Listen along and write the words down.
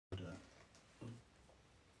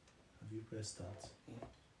Press start.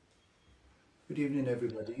 Good evening,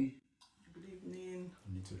 everybody. Good evening.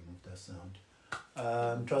 I need to remove that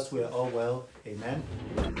sound. Trust we are all well. Amen.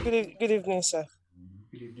 Good evening, sir.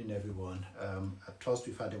 Good evening, everyone. I trust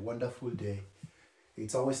we've had a wonderful day.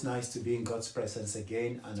 It's always nice to be in God's presence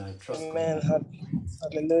again, and I trust God Amen. Hello,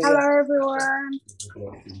 Hallelujah. everyone.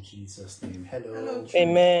 will in Jesus' name. Hello, Hello, Truth.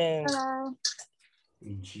 Amen. Hello.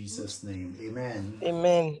 in Jesus' name. Amen.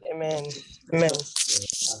 Amen. Amen. Let Amen. us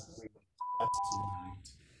as we start tonight.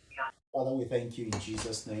 Father, we thank you in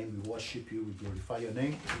Jesus' name. We worship you. We glorify your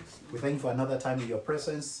name. We thank you for another time in your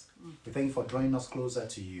presence. We thank you for drawing us closer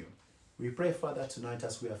to you. We pray, Father, tonight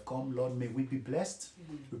as we have come, Lord, may we be blessed.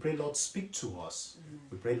 We pray, Lord, speak to us.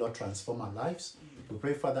 We pray, Lord, transform our lives. We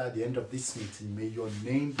pray, Father, at the end of this meeting, may your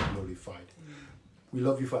name be glorified. We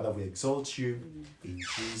love you, Father. We exalt you. In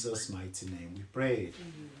Jesus' mighty name we pray.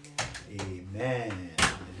 Amen.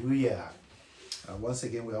 Hallelujah. Once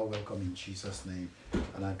again, we are welcome in Jesus' name.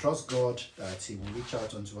 And I trust God that he will reach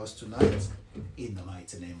out unto us tonight in the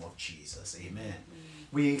mighty name of Jesus. Amen.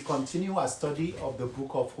 We continue our study of the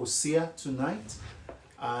book of Hosea tonight.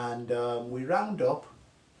 And we round up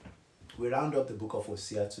the book of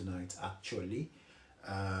Hosea tonight, actually.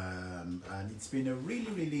 And it's been a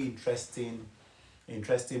really, really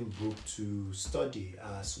interesting book to study.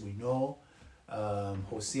 As we know,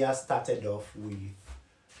 Hosea started off with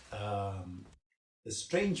the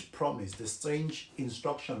strange promise, the strange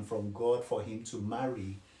instruction from God for him to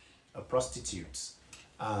marry a prostitute.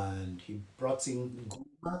 And he brought in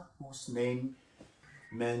Gomer, whose name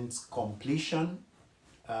meant completion,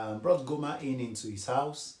 brought Gomer into his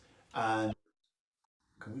house. And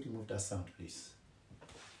can we remove that sound, please?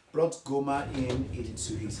 Brought Gomer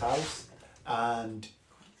into his house, and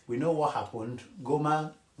we know what happened.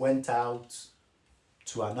 Gomer went out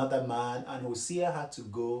to another man, and Hosea had to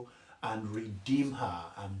go and redeem her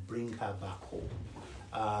and bring her back home.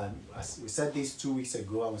 And as we said this 2 weeks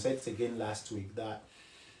ago, and we said it again last week, that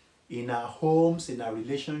in our homes, in our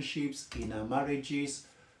relationships, in our marriages,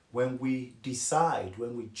 when we decide,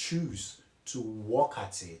 when we choose to work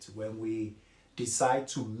at it, when we decide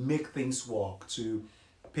to make things work, to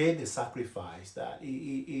pay the sacrifice, that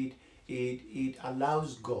it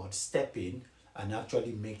allows God step in and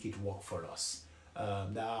actually make it work for us.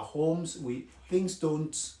 That our homes, things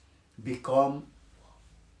don't become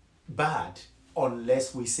bad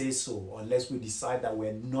unless we say so, unless we decide that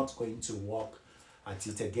we're not going to work at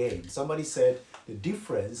it again. Somebody said the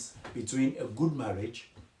difference between a good marriage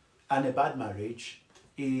and a bad marriage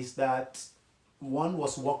is that one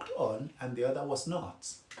was worked on and the other was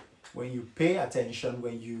not. When you pay attention,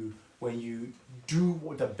 when you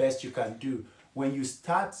do the best you can do, when you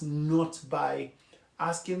start not by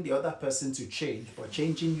asking the other person to change, but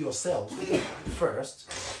changing yourself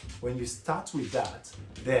first, when you start with that,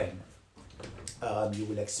 then you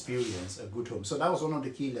will experience a good home. So that was one of the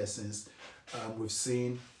key lessons we've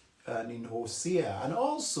seen in Hosea. And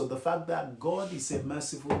also the fact that God is a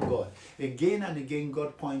merciful God. Again and again,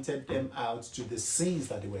 God pointed them out to the sins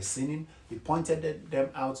that they were sinning. He pointed them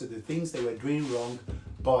out to the things they were doing wrong,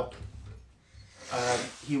 but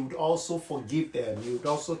he would also forgive them. He would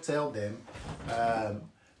also tell them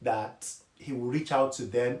that he will reach out to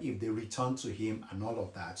them if they return to him and all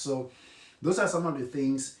of that. So those are some of the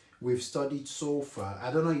things we've studied so far.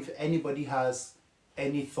 I don't know if anybody has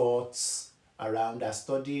any thoughts around our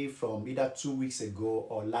study from either 2 weeks ago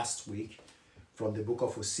or last week from the book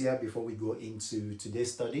of Hosea before we go into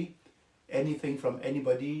today's study. Anything from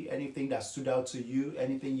anybody? Anything that stood out to you?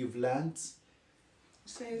 Anything you've learned? It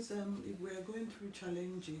says if we are going through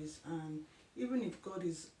challenges, and even if God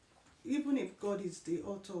is the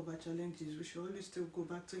author of our challenges, we should always still go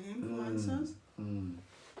back to him for answers.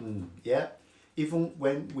 Yeah. Even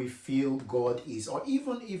when we feel God is, or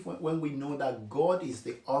even if when we know that God is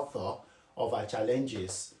the author of our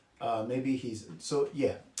challenges, maybe he's, so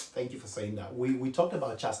yeah, thank you for saying that. We talked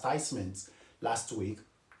about chastisement last week,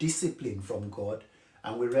 discipline from God,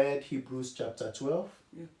 and we read Hebrews chapter 12.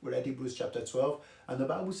 Yeah. We read Hebrews chapter 12, and the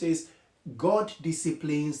Bible says God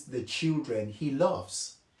disciplines the children he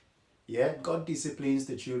loves. Yeah, God disciplines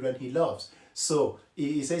the children he loves. So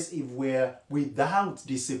he says if we're without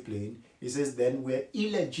discipline, he says then we're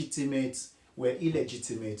illegitimate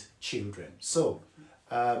children. So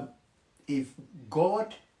if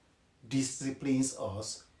God disciplines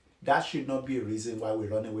us, that should not be a reason why we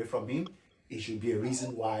run away from him. It should be a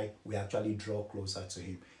reason why we actually draw closer to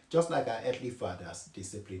him. Just like our earthly fathers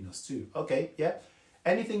discipline us too. Okay, yeah.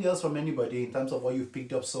 Anything else from anybody in terms of what you've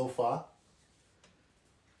picked up so far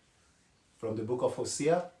from the book of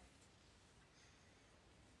Hosea?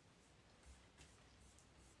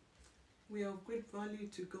 we are of great value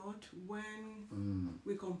to God. When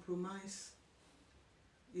we compromise,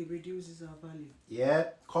 it reduces our value. Yeah,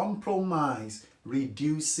 compromise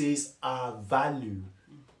reduces our value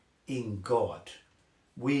in God.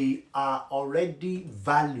 We are already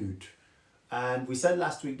valued. And we said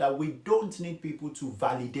last week that we don't need people to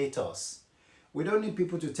validate us. We don't need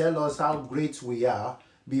people to tell us how great we are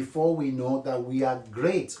before we know that we are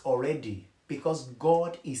great already, because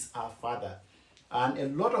God is our Father. And a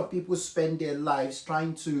lot of people spend their lives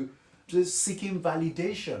trying to just seeking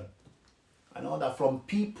validation and all that from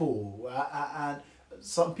people. And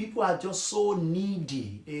some people are just so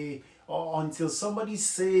needy, or until somebody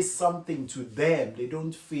says something to them, they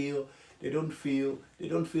don't feel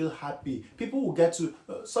happy. People will get to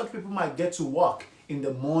such people might get to work in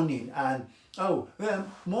the morning and, oh,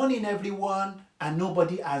 morning everyone, and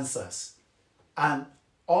nobody answers. And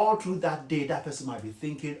all through that day, that person might be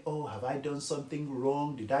thinking, oh, have I done something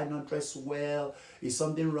wrong? Did I not dress well? Is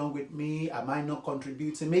something wrong with me? Am I not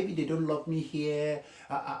contributing? Maybe they don't love me here,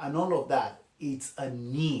 and all of that. It's a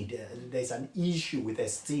need. There's an issue with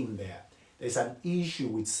esteem there. There's an issue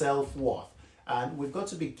with self-worth. And we've got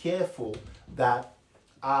to be careful that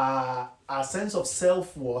our sense of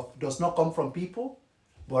self-worth does not come from people,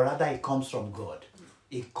 but rather it comes from God.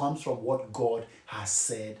 It comes from what God has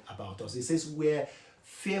said about us. It says we're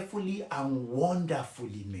fearfully and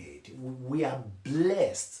wonderfully made. We are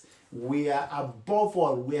blessed. We are above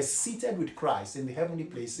all. We are seated with Christ in the heavenly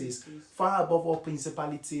places, far above all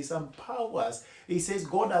principalities and powers. He says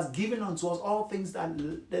God has given unto us all things that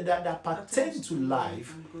pertain to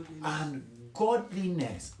life and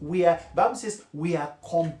godliness. Bible says we are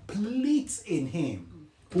complete in Him,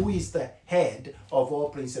 who is the head of all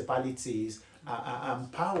principalities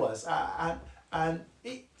and powers. And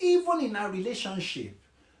even in our relationship,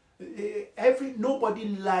 nobody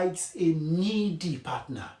likes a needy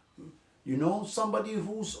partner. You know, somebody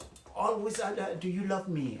who's always, do you love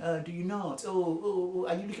me? Do you not? Oh,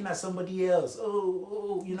 are you looking at somebody else?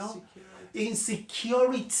 Oh, you know,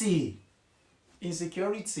 insecurity.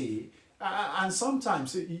 And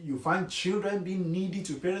sometimes you find children being needy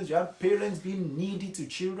to parents. You have parents being needy to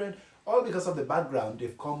children, all because of the background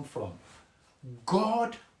they've come from.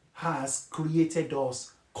 God has created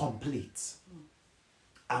us complete.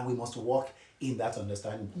 And we must walk in that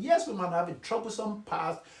understanding. Yes, we might have a troublesome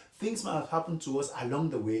past. Things might have happened to us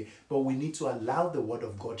along the way, but we need to allow the Word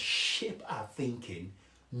of God shape our thinking,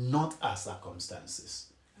 not our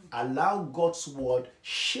circumstances. Allow God's Word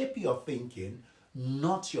shape your thinking,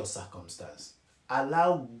 not your circumstance.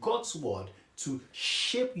 Allow God's Word to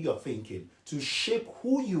shape your thinking, to shape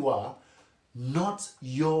who you are, not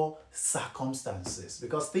your circumstances,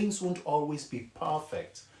 because things won't always be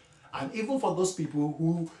perfect. And even for those people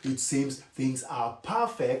who it seems things are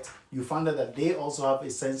perfect, you find out that they also have a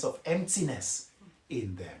sense of emptiness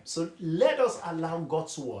in them. So let us allow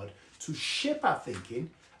God's Word to shape our thinking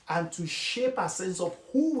and to shape our sense of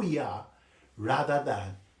who we are, rather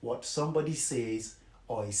than what somebody says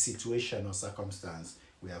or a situation or circumstance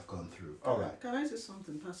we have gone through. All right. Can I say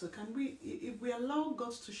something, Pastor? Can we, if we allow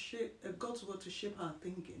God's Word to shape our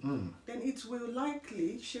thinking, then it will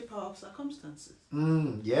likely shape our circumstances.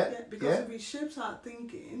 Because if it shapes our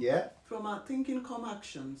thinking, from our thinking come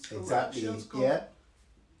actions. From actions come,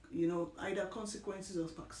 either consequences or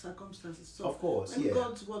circumstances. So of course, when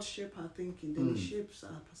God's Word shape our thinking, then it shapes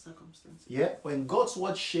our circumstances. When God's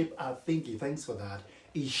Word shape our thinking, thanks for that,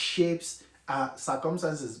 it shapes our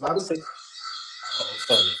circumstances. Bible says,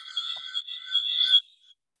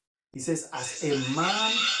 He says, as a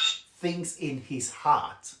man thinks in his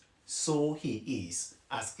heart, so he is.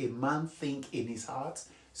 As a man thinks in his heart,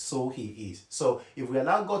 so he is. So if we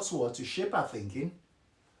allow God's Word to shape our thinking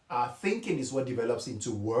is what develops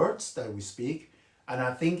into words that we speak, and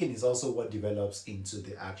our thinking is also what develops into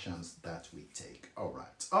the actions that we take. All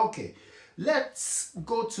right. Okay. Let's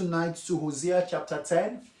go tonight to Hosea chapter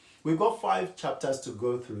 10. We've got 5 chapters to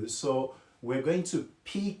go through, so we're going to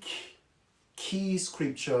pick key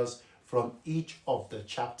scriptures from each of the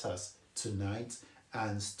chapters tonight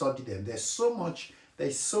and study them. There's so much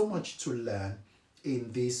to learn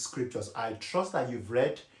in these scriptures. I trust that you've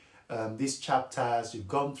read these chapters, you've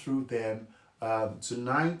gone through them.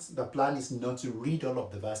 Tonight, the plan is not to read all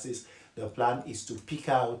of the verses. The plan is to pick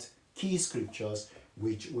out key scriptures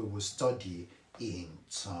which we will study in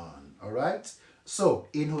turn. All right? So,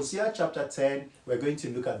 in Hosea chapter 10, we're going to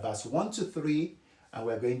look at verse 1 to 3, and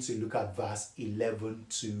we're going to look at verse 11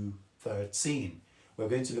 to 13. We're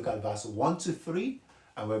going to look at verse 1 to 3,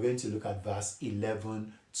 and we're going to look at verse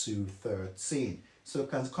 11 to 13. So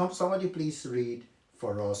can somebody please read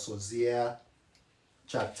for us Hosea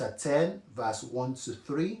chapter 10, verse 1 to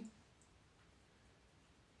 3,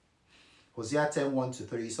 Hosea 10, 1 to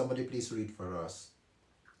 3. Somebody please read for us.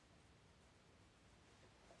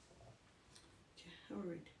 Okay, I'll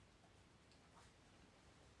read.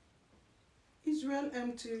 Israel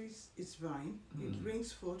empties its vine, it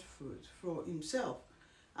brings forth fruit for himself.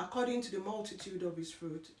 According to the multitude of his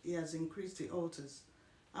fruit, he has increased the altars.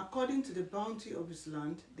 According to the bounty of his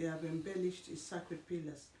land, they have embellished his sacred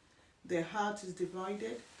pillars. Their heart is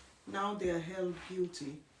divided, now they are held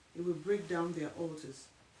guilty. He will break down their altars.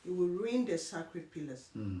 He will ruin their sacred pillars.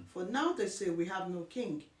 For now they say, we have no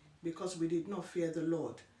king, because we did not fear the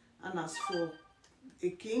Lord. And as for a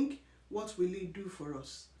king, what will he do for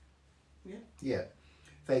us? Yeah,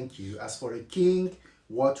 thank you. As for a king,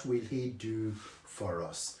 what will he do for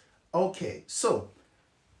us? Okay, so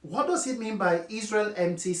what does it mean by Israel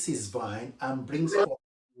empties his vine and brings forth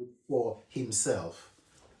for himself?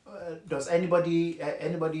 Does anybody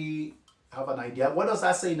have an idea? What does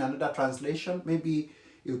that say in another translation? Maybe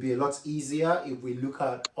it would be a lot easier if we look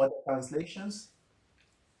at other translations.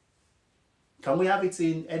 Can we have it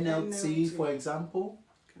in NLT, for example?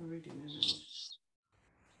 Can read in NLT.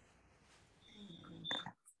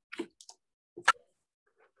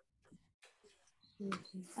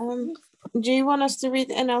 Do you want us to read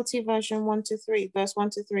the NLT version 1 to 3, verse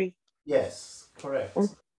 1 to 3? Yes, correct.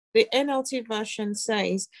 The NLT version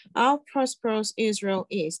says, how prosperous Israel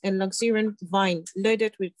is, a luxuriant vine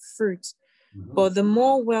loaded with fruit. But the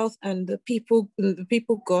more wealth and the people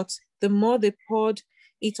got, the more they poured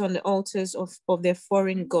it on the altars of their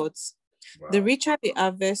foreign gods. Wow. The richer the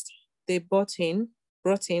harvest they brought in,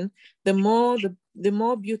 the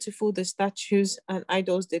more beautiful the statues and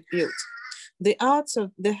idols they built. The hearts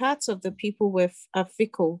of the people are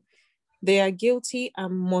fickle. They are guilty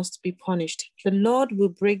and must be punished. The Lord will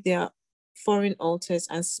break their foreign altars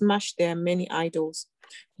and smash their many idols.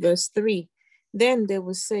 Verse 3, then they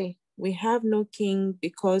will say, we have no king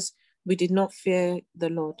because we did not fear the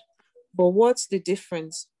Lord. But what's the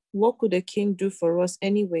difference? What could a king do for us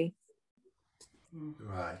anyway?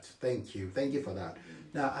 Right. Thank you. Thank you for that.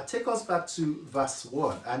 Now, I take us back to verse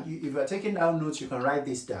 1. And if you're taking down notes, you can write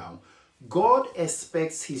this down. God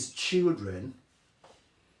expects his children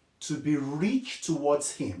to be rich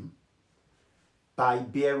towards him by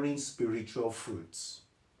bearing spiritual fruits.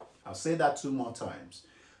 I'll say that 2 more times.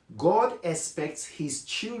 God expects his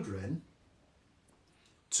children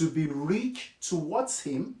to be rich towards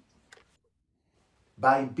him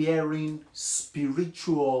by bearing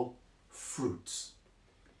spiritual fruits.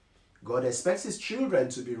 God expects his children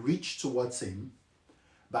to be rich towards him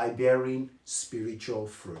by bearing spiritual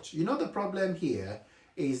fruit. You know, the problem here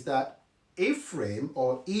is that Ephraim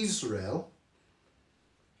or Israel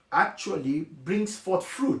actually brings forth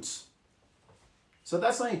fruit. So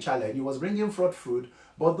that's not a challenge. He was bringing forth fruit,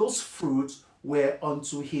 but those fruits were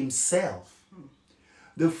unto himself.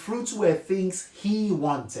 The fruits were things he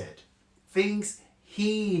wanted, things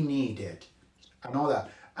he needed, and all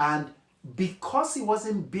that. And because he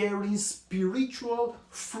wasn't bearing spiritual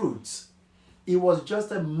fruits, it was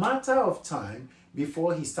just a matter of time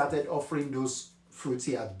before he started offering those fruits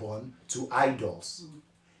he had borne to idols.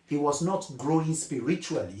 He was not growing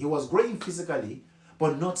spiritually. He was growing physically,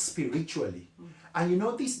 but not spiritually. And you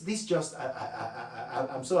know, this just,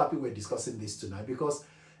 I'm so happy we're discussing this tonight, because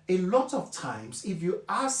a lot of times, if you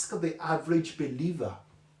ask the average believer,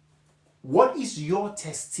 what is your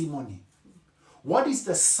testimony? What is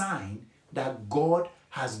the sign that God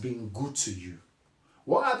has been good to you?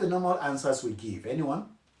 What are the normal answers we give? Anyone?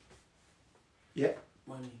 Yeah?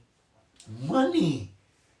 Money. Money.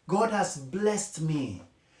 God has blessed me.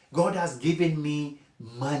 God has given me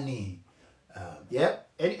money. Yeah?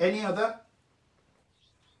 Any other?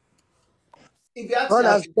 If you ask God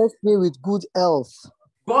has blessed me with good health.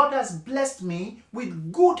 God has blessed me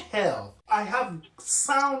with good health. I have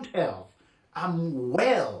sound health. I'm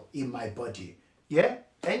well in my body. Yeah?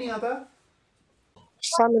 Any other?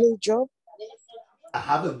 Family job. I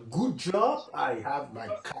have a good job. I have my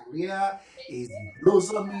career is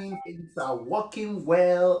blossoming. Things are working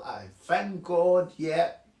well. I thank God.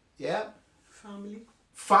 Yeah. Yeah.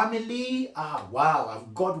 Family. Ah, wow.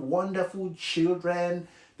 I've got wonderful children.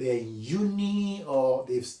 They're in uni or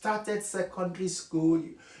they've started secondary school.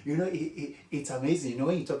 You know, it's amazing. You know,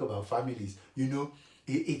 when you talk about families, you know,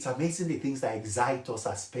 it's amazing the things that excite us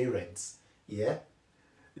as parents. Yeah.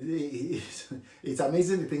 It's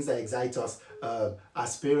amazing the things that excite us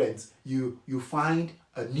as parents. You find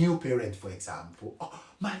a new parent, for example. Oh,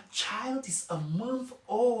 my child is a month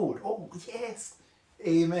old. Oh, yes.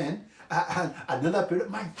 Amen. And another parent,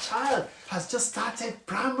 my child has just started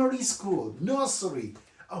primary school, nursery,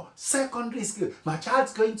 oh, secondary school. My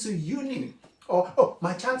child's going to uni. Or, oh,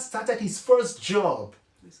 my child started his first job.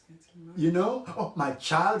 You know, oh, my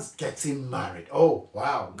child's getting married. Oh,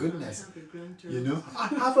 wow, goodness. I have a grandchild. You know, I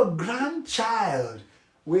have a grandchild.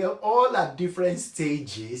 We're all at different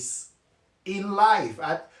stages in life.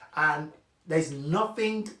 And there's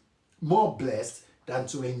nothing more blessed than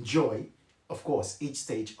to enjoy, of course, each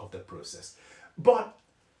stage of the process. But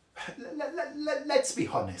let's be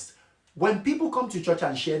honest. When people come to church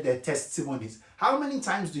and share their testimonies, how many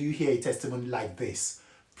times do you hear a testimony like this?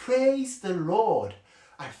 Praise the Lord.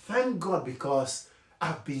 I thank God because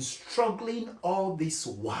I've been struggling all this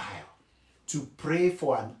while to pray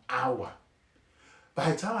for an hour.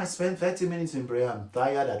 By the time I spend 30 minutes in prayer, I'm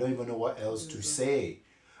tired. I don't even know what else to say.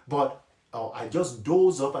 But I just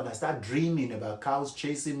doze off and I start dreaming about cows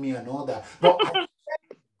chasing me and all that. But I thank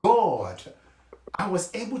God, I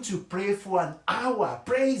was able to pray for an hour.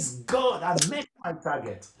 Praise God, I met my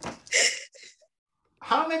target.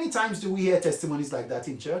 How many times do we hear testimonies like that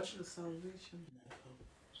in church? The salvation.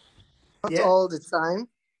 Not Yeah, all the time.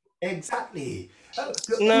 exactly.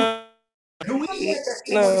 No, Do we hear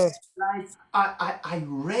testimonies no. like I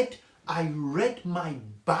read my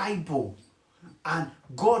Bible and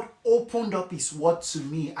God opened up his word to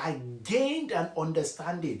me. I gained an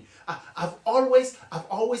understanding. I've always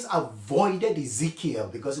avoided Ezekiel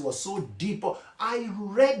because it was so deep. I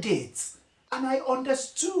read it and I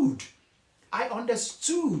understood.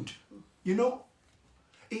 You know,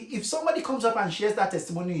 if somebody comes up and shares that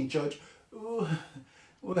testimony in church, we,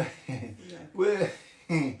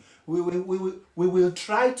 we will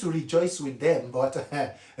try to rejoice with them, but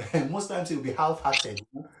most times it will be half-hearted.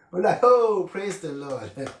 We're like, oh, praise the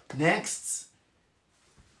Lord. Next,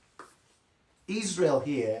 Israel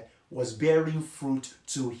here was bearing fruit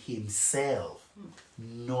to himself,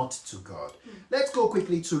 not to God. Let's go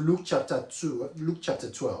quickly to Luke chapter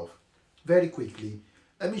 12. Very quickly.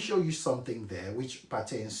 Let me show you something there which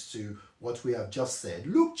pertains to what we have just said.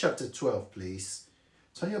 Luke chapter 12, please.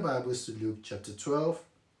 Turn your Bibles to Luke chapter 12.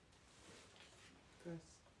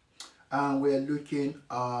 And we're looking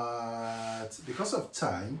at, because of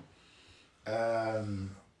time,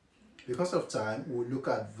 we'll look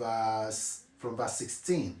at from verse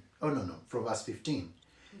 16. Oh, no, from verse 15.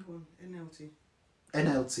 NLT.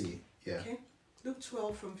 NLT, yeah. Okay. Luke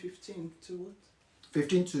 12 from 15 to what?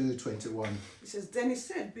 15 to 21. It says, then he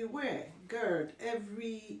said, beware, guard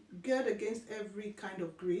against every kind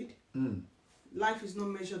of greed. Life is not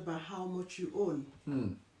measured by how much you own.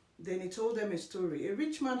 Then he told them a story. A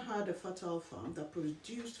rich man had a fertile farm that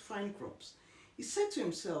produced fine crops. He said to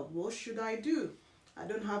himself, what should I do? I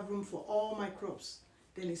don't have room for all my crops.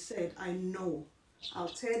 Then he said, I know. I'll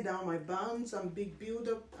tear down my barns and build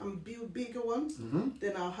bigger ones.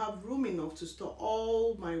 Then I'll have room enough to store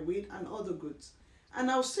all my wheat and other goods. And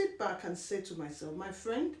I'll sit back and say to myself, my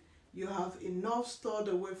friend, you have enough stored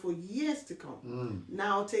away for years to come.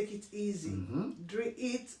 Now take it easy.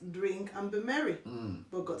 Eat, drink, and be merry.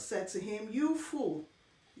 But God said to him, you fool,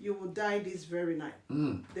 you will die this very night.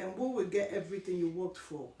 Then who will get everything you worked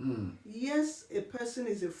for? Yes, a person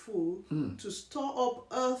is a fool to store up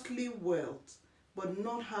earthly wealth, but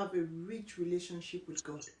not have a rich relationship with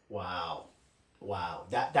God. Wow.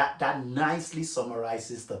 That nicely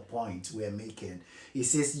summarizes the point we're making. It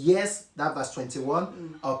says, yes, that verse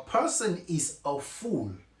 21, a person is a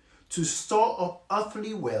fool to store up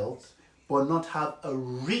earthly wealth, but not have a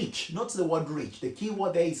rich, not the word rich, the key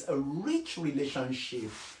word there is a rich relationship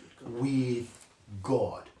with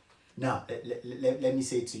God. Now, let me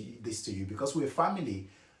say this to you, because we're family.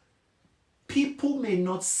 People may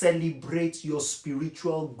not celebrate your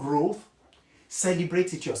spiritual growth.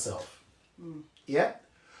 Celebrate it yourself. Yeah?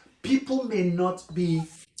 People may not be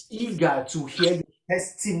eager to hear your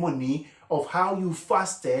testimony of how you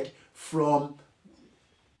fasted from,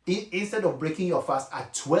 instead of breaking your fast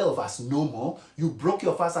at 12 as normal, you broke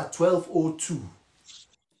your fast at 12:02.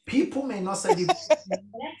 People may not celebrate.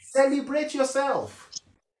 Celebrate yourself.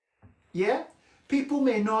 Yeah? People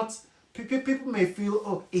may feel,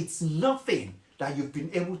 oh, it's nothing that you've been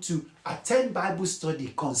able to attend Bible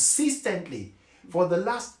study consistently for the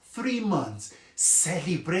last 3 months.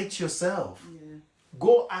 Celebrate yourself. Yeah.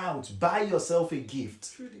 Go out, buy yourself a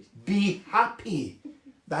gift. Truly. Be happy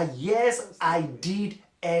that yes, I did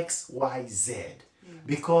X, Y, Z.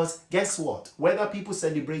 Because guess what? Whether people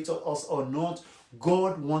celebrate us or not,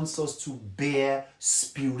 God wants us to bear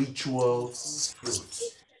spiritual fruit.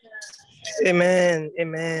 Amen.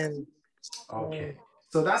 Amen. Okay.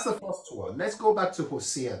 So that's the first one. Let's go back to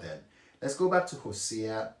Hosea then. Let's go back to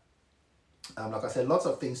Hosea. Like I said, lots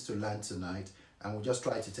of things to learn tonight, and we'll just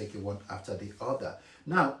try to take it one after the other.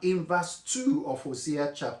 Now, in verse 2 of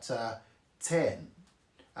Hosea chapter 10,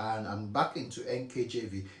 and I'm back into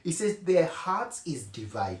NKJV, it says, their heart is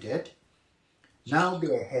divided, Now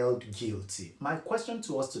they are held guilty. My question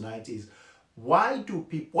to us tonight is, why do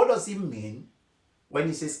people, what does it mean when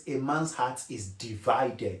he says a man's heart is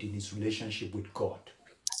divided in his relationship with God?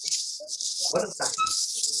 What does that mean?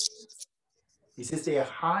 He says their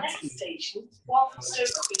heart is divided. What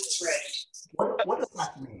does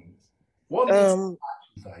that mean? What makes the Um, heart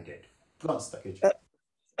divided? Go on, Stakeji.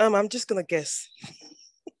 I'm just gonna guess.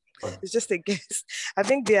 Go on. It's just a guess. I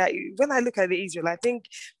think they are. When I look at the Israel, I think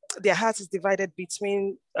their heart is divided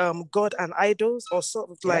between God and idols, or sort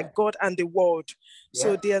of Yeah, like God and the world.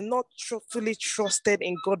 So yeah. they are not fully trusted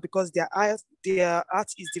in God because their heart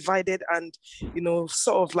is divided, and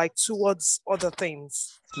sort of like towards other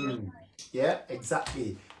things. Yeah,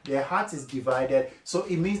 exactly. Their heart is divided. So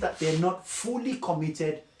it means that they're not fully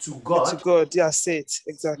committed to To God. God, that's it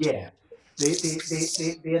exactly. Yeah.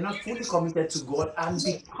 They are not fully committed to God. And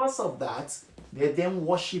because of that, they're then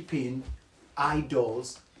worshiping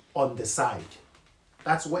idols on the side.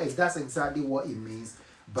 That's exactly what it means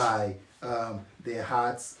by their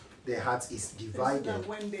hearts is It's divided. that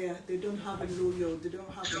when they don't have a loyal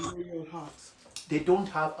heart. They don't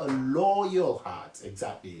have a loyal heart.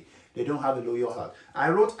 Exactly. They don't have a loyal heart. I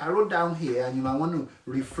wrote down here, and you might want to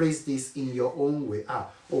rephrase this in your own way.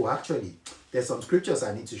 Actually, there's some scriptures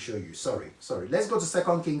I need to show you. Sorry. Let's go to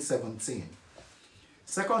 2 Kings 17.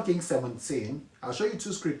 2 Kings 17. I'll show you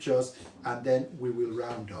two scriptures, and then we will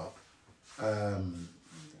round up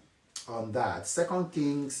on that. 2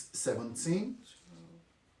 Kings 17.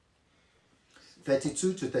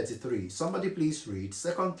 32 to 33. Somebody please read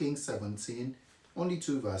 2 Kings 17, only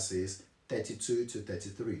two verses, 32 to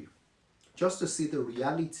 33. Just to see the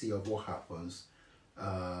reality of what happens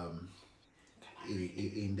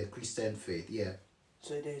in the Christian faith. Yeah.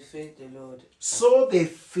 So they feared the Lord. So they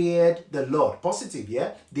feared the Lord. Positive,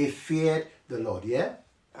 yeah? They feared the Lord, yeah?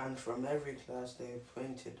 And from every class they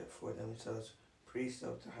appointed for themselves priests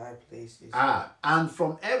of the high places. And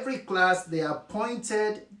from every class they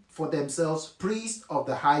appointed for themselves priests of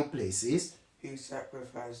the high places. Who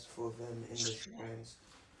sacrificed for them in the shrines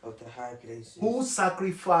of the high places. Who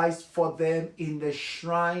sacrificed for them in the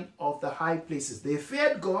shrine of the high places. They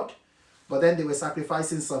feared God, but then they were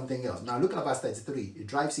sacrificing something else. Now look at verse 33. It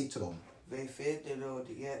drives it home. They feared the Lord,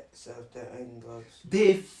 yet served their own gods.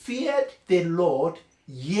 They feared the Lord,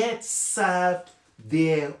 yet served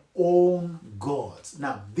their own gods.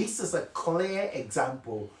 Now, this is a clear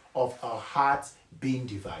example of a heart being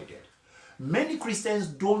divided. Many Christians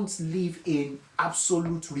don't live in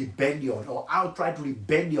absolute rebellion or outright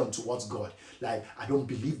rebellion towards God. Like, I don't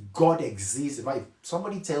believe God exists. If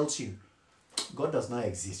somebody tells you God does not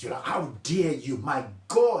exist, you're like, how dare you? My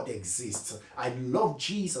God exists. I love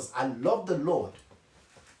Jesus. I love the Lord.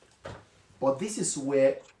 But this is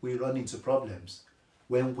where we run into problems.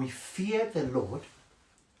 When we fear the Lord,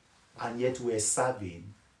 and yet we're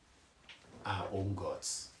serving our own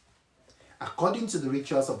gods. According to the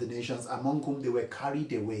rituals of the nations among whom they were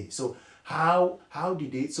carried away. So how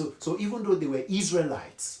did they, so even though they were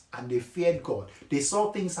Israelites and they feared God, they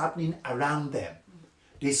saw things happening around them.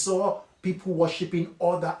 They saw people worshiping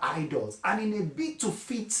other idols. And in a bit to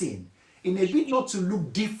fit in a bit not to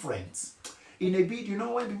look different, in a bit,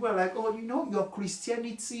 when people are like, oh, your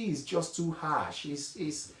Christianity is just too harsh.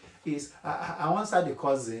 I once had a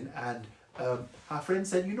cousin, and her friend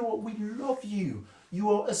said, you know what, we love you. You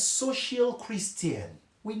are a social Christian.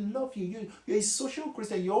 We love you. You're a social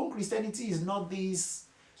Christian. Your own Christianity is not this,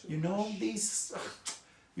 this,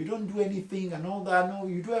 you don't do anything and all that. No,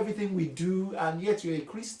 you do everything we do, and yet you're a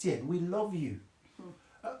Christian. We love you.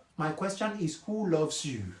 My question is, who loves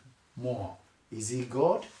you more? Is it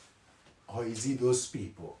God, or is it those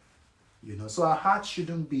people? So our heart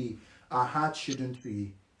shouldn't be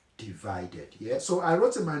divided. Yeah. So I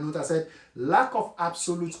wrote in my note, I said, lack of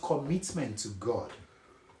absolute commitment to God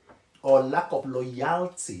or lack of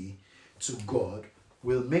loyalty to God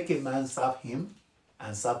will make a man serve him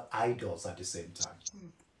and serve idols at the same time.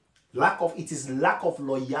 It is lack of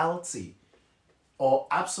loyalty or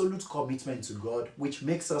absolute commitment to God which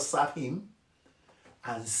makes us serve him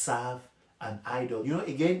and serve an idol.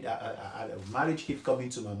 Again, marriage keeps coming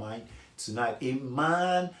to my mind tonight. A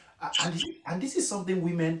man, and this is something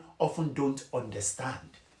women often don't understand,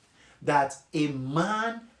 that a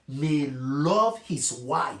man may love his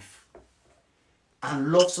wife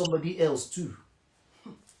and love somebody else too.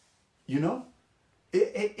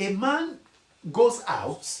 A man goes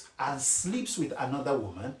out and sleeps with another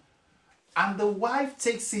woman, and the wife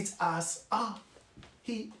takes it as,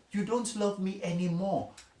 you don't love me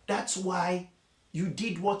anymore. That's why you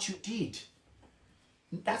did what you did.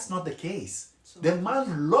 That's not the case. The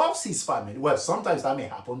man loves his family. Well, sometimes that may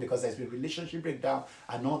happen because there's been relationship breakdown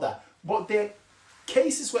and all that. But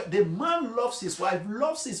cases where the man loves his wife,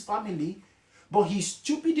 loves his family, but he's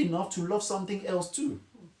stupid enough to love something else too.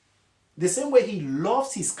 The same way he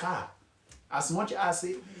loves his car as much as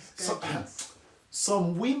it.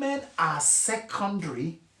 Some women are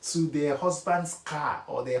secondary to their husband's car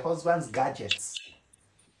or their husband's gadgets.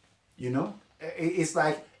 You know, it's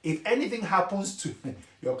like if anything happens to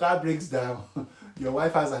your car breaks down, your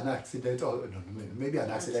wife has an accident, or no, maybe an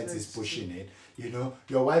accident is pushing it. You know,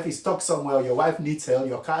 your wife is stuck somewhere, your wife needs help,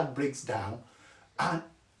 your car breaks down, and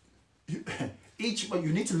you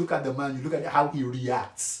need to look at the man, you look at how he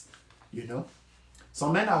reacts. You know,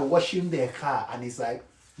 some men are washing their car, and it's like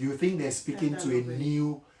you think they're speaking to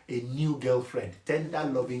a new girlfriend, tender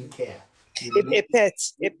loving care. You know? A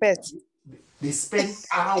pet. They spend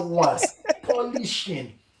hours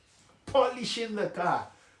polishing the car.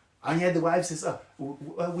 And yet the wife says,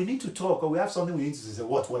 we need to talk, or we have something we need to say.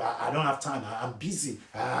 What? Well, I don't have time. I'm busy.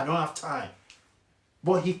 I don't have time.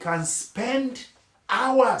 But he can spend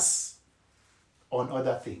hours on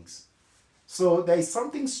other things. So there is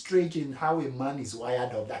something strange in how a man is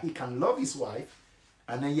wired up, that he can love his wife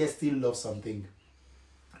and then yet still love something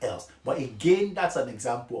else. But again, that's an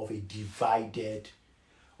example of a divided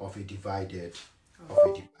heart.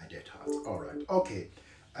 All right. Okay.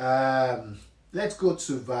 Let's go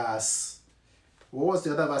to verse. What was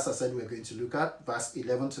the other verse I said we were going to look at? Verse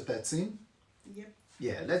 11 to 13. Yep.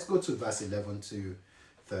 Yeah. Let's go to verse 11 to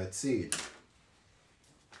 13.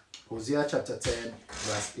 Hosea chapter 10,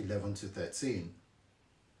 verse 11 to 13.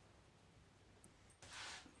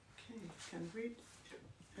 Okay, can read.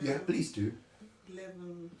 Yeah, please do.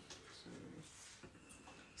 11. Sorry.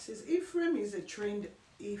 It says, Ephraim is a trained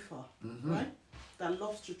ephah, right? That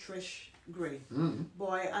loves to thresh grain.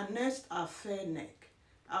 Boy, and nest a fair neck.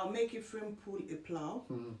 I'll make Ephraim pull a plow.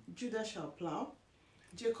 Judah shall plow.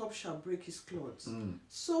 Jacob shall break his clothes.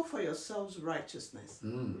 Sow for yourselves righteousness.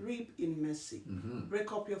 Reap in mercy.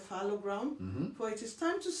 Break up your fallow ground. For it is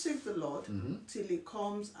time to seek the Lord till he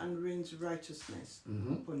comes and rains righteousness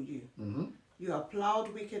upon you. You have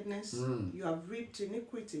plowed wickedness. You have reaped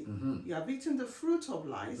iniquity. You have eaten the fruit of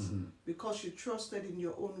lies because you trusted in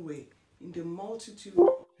your own way, in the multitude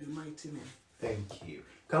of the mighty men. Thank you.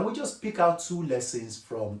 Can we just pick out two lessons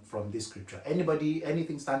from this scripture? Anybody,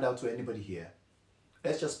 anything stand out to anybody here?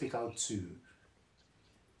 Let's just pick out two.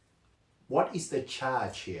 What is the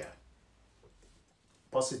charge here?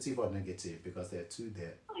 Positive or negative? Because there are two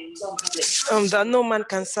there. That no man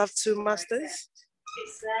can serve two masters.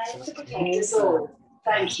 It's there to protect us all.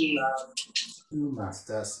 Thank you. Two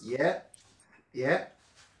masters. Yeah,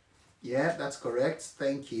 that's correct.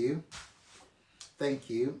 Thank you.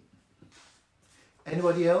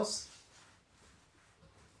 Anybody else?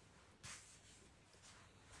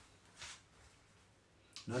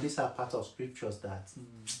 Now, these are part of scriptures that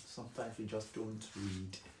sometimes we just don't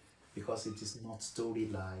read because it is not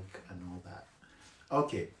story-like and all that.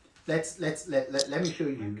 Okay, let me show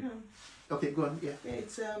you. Okay, go on. Yeah.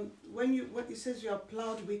 It's when it says you have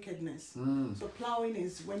plowed wickedness. So plowing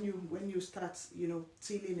is when you start,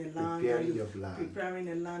 tilling a land, preparing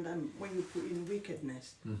a land, and when you put in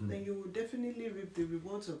wickedness, then you will definitely reap the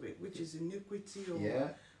rewards of it, which is iniquity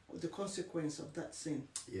or the consequence of that sin.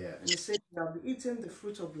 Yeah. And it says you have eaten the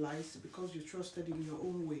fruit of lies because you trusted in your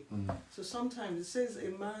own way. So sometimes it says a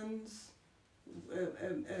man's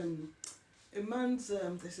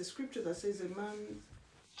there's a scripture that says a man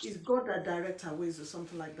is God that directs our ways or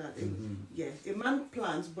something like that. Yeah, a man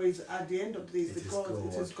plans, but it's at the end of the day, it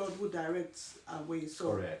is God who directs our ways.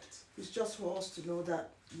 So correct. It's just for us to know that,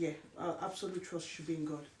 our absolute trust should be in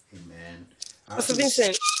God. Amen. So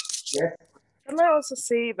Vincent, can I also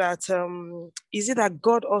say that is it that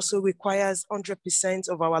God also requires 100%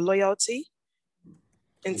 of our loyalty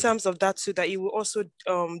in terms of that too, that he will also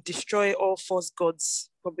destroy all false gods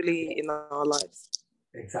probably in our lives?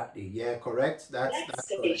 Exactly. Yeah, correct. That's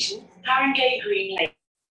station, Harringay Green Lake.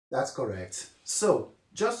 That's correct. So,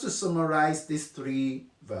 just to summarize these three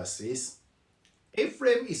verses,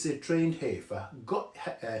 Ephraim is a trained heifer,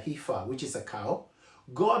 which is a cow.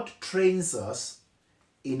 God trains us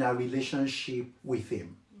in a relationship with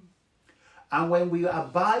him. And when we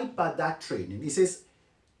abide by that training, it says,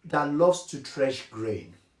 that loves to thresh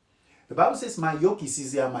grain. The Bible says, my yoke is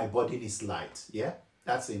easier, my burden is light. Yeah?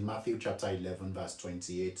 That's in Matthew chapter 11, verse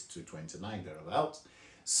 28 to 29, thereabouts.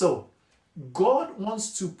 So, God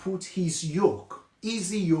wants to put his yoke,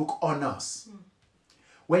 easy yoke, on us.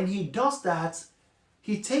 When he does that,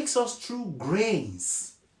 he takes us through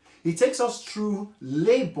grains. He takes us through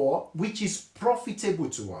labor, which is profitable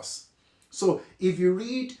to us. So, if you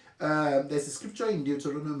read, there's a scripture in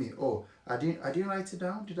Deuteronomy. Oh, I didn't write it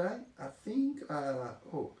down, did I? I think, I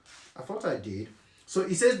thought I did. So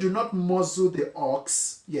it says, do not muzzle the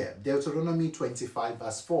ox. Yeah, Deuteronomy 25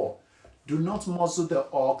 verse 4. Do not muzzle the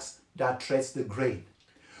ox that treads the grain.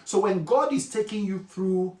 So when God is taking you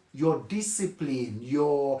through your discipline,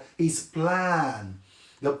 his plan,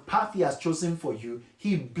 the path he has chosen for you,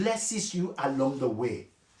 he blesses you along the way.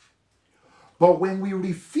 But when we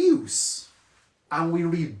refuse and we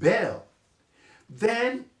rebel,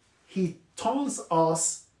 then he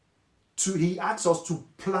asks us to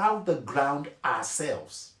plow the ground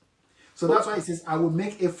ourselves. So that's why he says, I will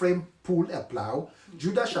make Ephraim pull a plow,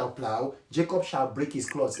 Judah shall plow, Jacob shall break his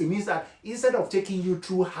clods. It means that instead of taking you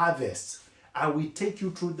through harvest, I will take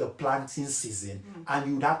you through the planting season, and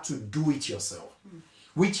you'd have to do it yourself,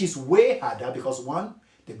 which is way harder because one,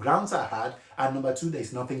 the grounds are hard, and number two,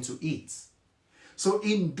 there's nothing to eat. So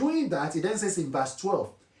in doing that, it then says in verse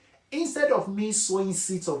 12, instead of me sowing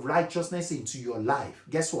seeds of righteousness into your life,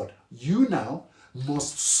 guess what? You now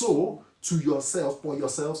must sow to yourself, for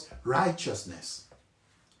yourselves, righteousness.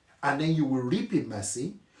 And then you will reap in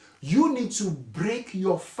mercy. You need to break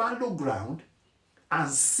your fallow ground and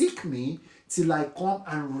seek me till I come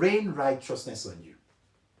and rain righteousness on you.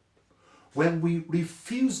 When we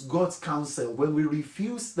refuse God's counsel, when we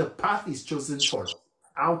refuse the path he's chosen for us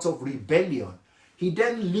out of rebellion, he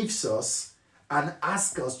then leaves us and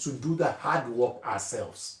asks us to do the hard work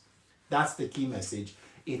ourselves. That's the key message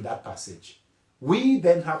in that passage. We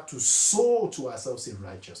then have to sow to ourselves in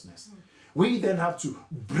righteousness. We then have to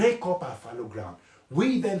break up our fallow ground.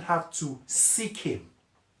 We then have to seek him,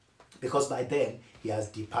 because by then he has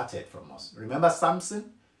departed from us. Remember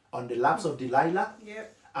Samson on the laps of Delilah?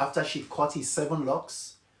 Yep. After she cut his 7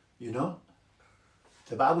 locks, the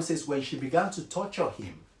Bible says when she began to torture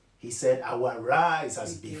him, he said, I will arise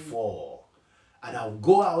as before, and I'll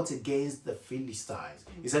go out against the Philistines.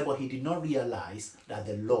 He said, but he did not realize that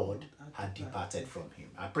the Lord had departed from him.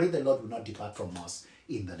 I pray the Lord will not depart from us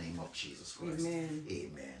in the name of Jesus Christ. Amen.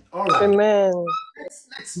 Amen. All right. Amen.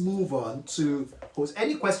 Let's move on to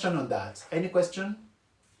any question on that? Any question?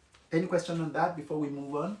 Any question on that before we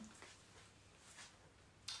move on?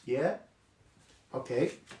 Yeah?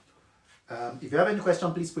 Okay. If you have any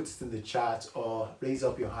question, please put it in the chat or raise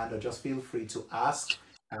up your hand, or just feel free to ask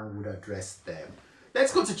and we'll address them.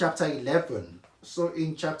 Let's go to chapter 11. So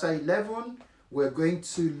in chapter 11, we're going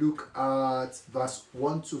to look at verse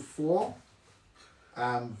 1 to 4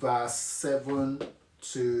 and verse 7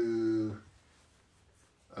 to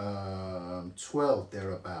 12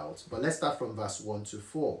 thereabouts. But let's start from verse 1 to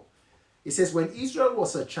 4. It says, when Israel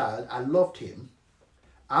was a child, I loved him.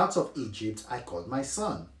 Out of Egypt, I called my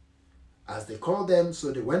son. As they called them,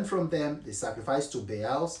 so they went from them. They sacrificed to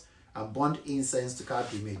Baals and burned incense to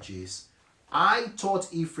carved images. I taught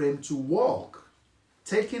Ephraim to walk,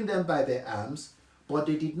 taking them by their arms, but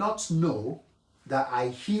they did not know that I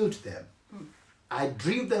healed them. I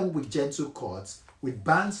drilled them with gentle cords, with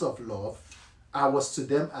bands of love. I was to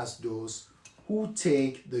them as those who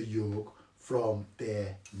take the yoke from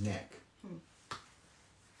their neck.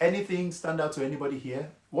 Anything stand out to anybody here?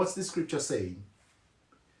 What's the scripture saying?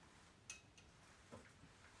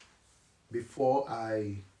 Before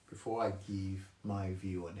I give my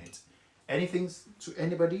view on it. Anything to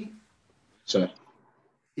anybody? Sir.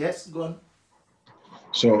 Yes, go on.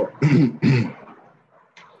 So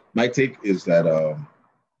my take is that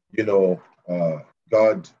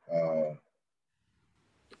God,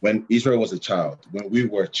 when Israel was a child, when we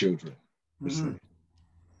were children,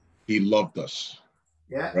 he loved us.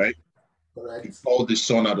 Yeah. Right? Correct. He called the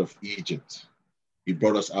son out of Egypt. He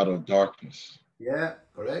brought us out of darkness. Yeah,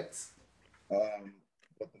 correct.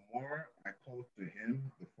 But the more I called to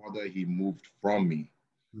him, the farther he moved from me.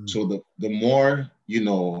 So the more,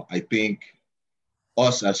 I think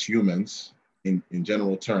us as humans, in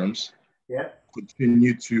general terms,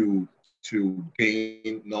 continue to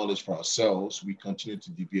gain knowledge for ourselves, we continue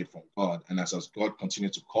to deviate from God. And as God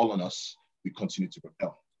continues to call on us, we continue to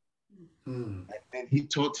rebel. And he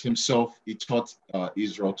taught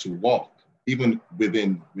Israel to walk, even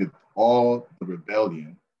with all the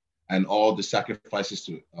rebellion and all the sacrifices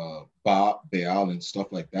to Baal and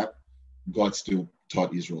stuff like that. God still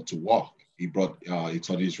taught Israel to walk. He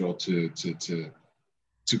taught Israel to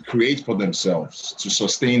create for themselves, to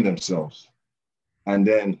sustain themselves. And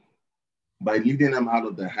then by leading them out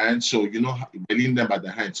of the hand, by leading them by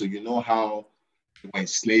the hand, so how they were in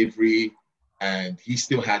slavery, and he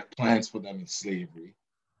still had plans for them in slavery,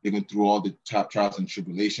 even through all the trials and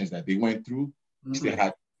tribulations that they went through.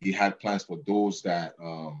 He had plans for those that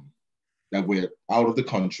were out of the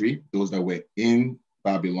country, those that were in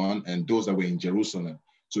Babylon, and those that were in Jerusalem.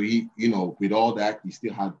 So he, with all that, he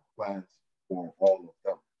still had plans for all of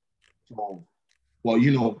them. So, well,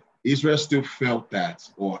 Israel still felt that,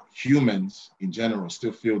 or humans in general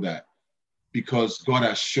still feel that, because God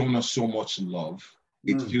has shown us so much love,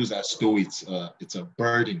 it feels as though it's a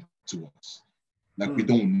burden to us. Like we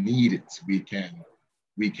don't need it. We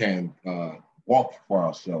can walk for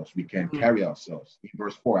ourselves. We can carry ourselves. In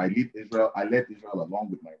verse 4, I led Israel along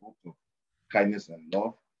with my ropes of kindness and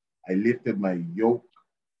love. I lifted the yoke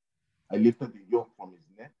from his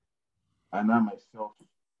neck, and I myself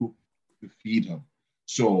took to feed him.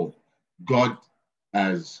 So God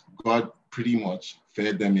pretty much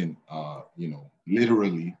fed them in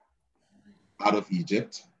literally out of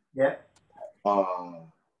Egypt. Yeah.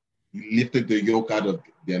 He lifted the yoke out of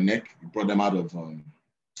their neck, brought them out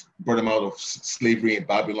of slavery in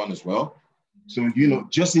Babylon as well. So,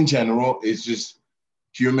 just in general, it's just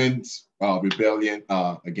humans rebellion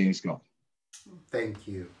against God. Thank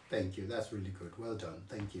you. That's really good. Well done.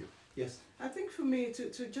 Thank you. Yes. I think for me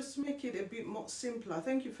to just make it a bit more simpler.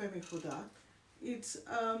 Thank you, Femi, for that. It's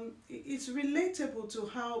relatable to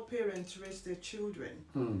how parents raise their children.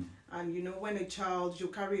 And when you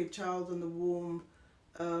carry a child in the womb,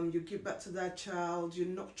 you give back to that child, you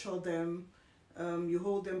nurture them, you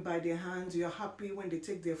hold them by their hands, you're happy when they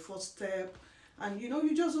take their first step, and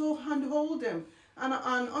you just hold them. And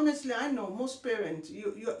honestly, I know most parents,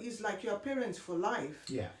 it's like your parents for life.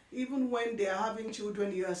 Yeah. Even when they are having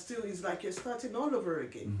children, it's like you're starting all over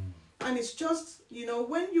again. And it's just,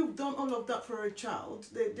 when you've done all of that for a child,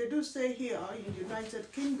 they do say here in the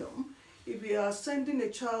United Kingdom, if you are sending a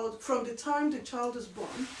child from the time the child is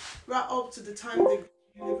born right up to the time they go to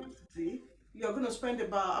university, you're going to spend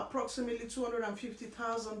about approximately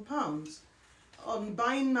 £250,000 on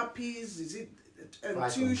buying nappies. Is it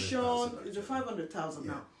tuition? Is it 500,000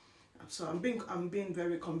 now? So I'm being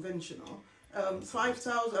very conventional.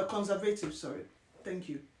 5,000 conservative. Sorry, thank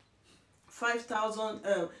you.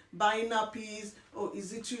 5,000 buying nappies, or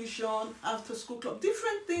is it tuition, after school club,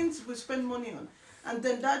 different things we spend money on. And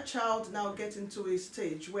then that child now gets into a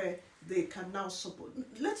stage where they can now support.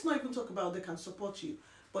 Let's not even talk about they can support you,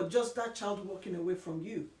 but just that child walking away from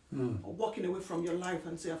you, or walking away from your life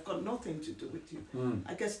and say, I've got nothing to do with you.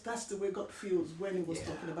 I guess that's the way God feels when he was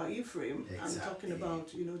talking about Ephraim and talking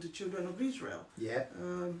about, the children of Israel. Yeah.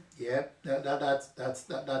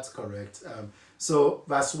 That's correct. So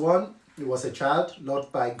verse 1, he was a child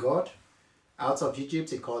loved by God. Out of Egypt,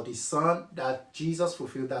 he called his son. That Jesus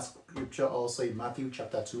fulfilled that scripture also in Matthew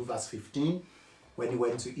chapter 2, verse 15, when he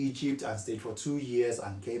went to Egypt and stayed for 2 years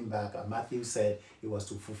and came back. And Matthew said it was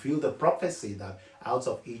to fulfill the prophecy that out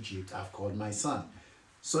of Egypt I've called my son.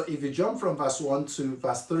 So if you jump from verse 1 to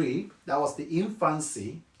verse 3, that was the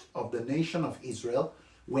infancy of the nation of Israel,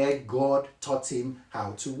 where God taught him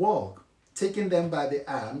how to walk. Taking them by the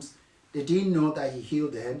arms, they didn't know that he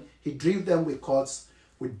healed them. He drove them with cords,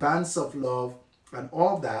 with bands of love and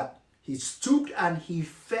all that. He stooped and he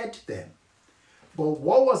fed them. But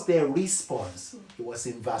what was their response? It was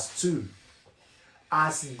in verse 2.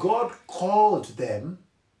 As God called them,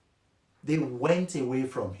 they went away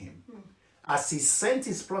from him. As he sent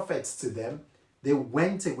his prophets to them, they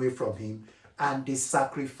went away from him and they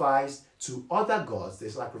sacrificed to other gods. They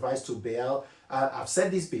sacrificed to Baal. I've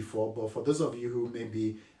said this before, but for those of you who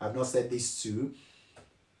maybe have not said this too,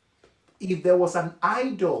 if there was an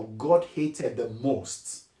idol God hated the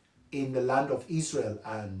most in the land of Israel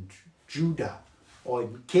and Judah, or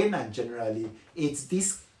in Canaan generally, it's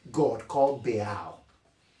this god called Baal.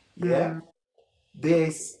 Yeah?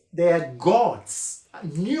 There are gods,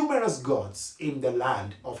 numerous gods in the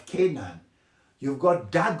land of Canaan. You've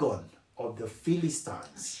got Dagon of the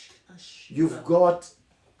Philistines. You've got,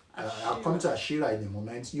 I'll come to Asherah in a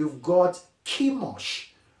moment. You've got Chemosh,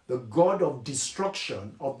 the god of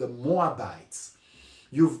destruction of the Moabites.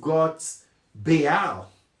 You've got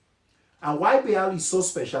Baal. And why Baal is so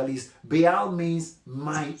special is Baal means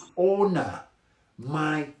my owner,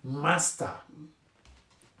 my master.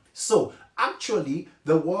 So actually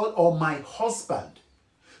the word, or my husband.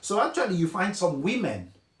 So actually you find some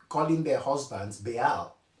women calling their husbands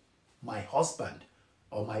Baal, my husband,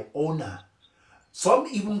 or my owner. Some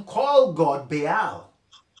even call God Baal,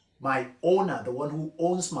 my owner, the one who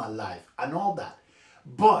owns my life and all that.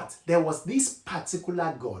 But there was this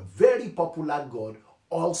particular god, very popular god,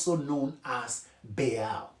 also known as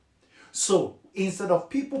Baal. So instead of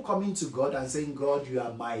people coming to God and saying, God, you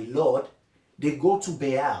are my Lord, they go to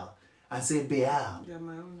Baal and say, Baal,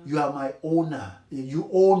 you are my owner. You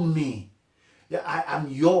own me. I am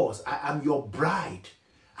yours. I am your bride.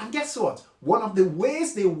 And guess what? One of the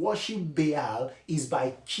ways they worship Baal is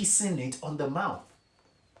by kissing it on the mouth.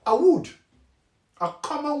 A wood, a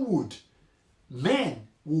common wood. Men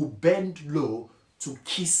will bend low to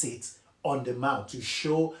kiss it on the mouth to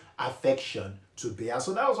show affection to Baal.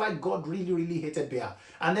 So that was why God really, really hated Baal.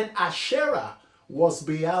 And then Asherah was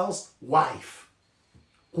Baal's wife,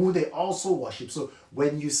 who they also worship. So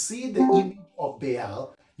when you see the image of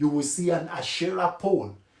Baal, you will see an Asherah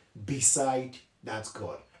pole beside that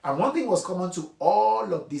god. And one thing was common to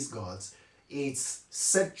all of these gods, it's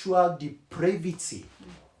sexual depravity.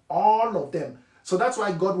 All of them. So that's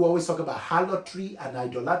why God will always talk about harlotry and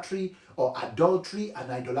idolatry, or adultery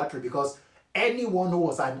and idolatry, because anyone who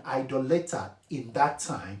was an idolater in that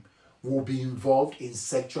time will be involved in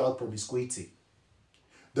sexual promiscuity.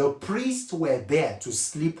 The priests were there to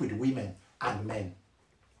sleep with women and men.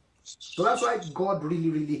 So that's why God really,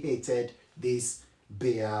 really hated this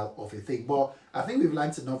Baal of a thing. But I think we've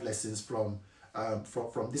learned enough lessons from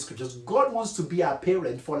these scriptures. God wants to be our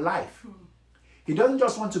parent for life. He doesn't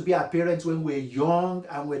just want to be our parent when we're young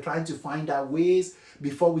and we're trying to find our ways,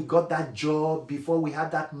 before we got that job, before we had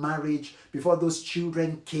that marriage, before those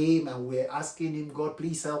children came and we're asking him, God,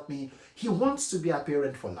 please help me. He wants to be our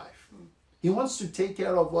parent for life. He wants to take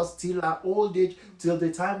care of us till our old age, till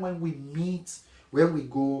the time when we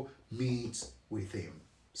go meet with him.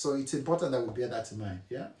 So it's important that we bear that in mind.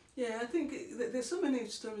 Yeah? Yeah, I think there's so many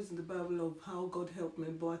stories in the Bible of how God helped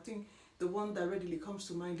men, but I think the one that readily comes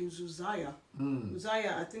to mind is Hosea.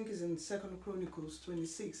 Hosea, I think, is in 2nd Chronicles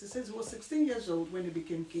 26. It says he was 16 years old when he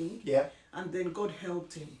became king. Yeah. And then God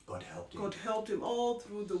helped him. God helped him. God helped him all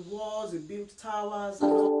through the wars. He built towers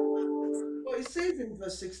and all that. But it says in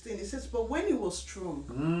verse 16, it says, but when he was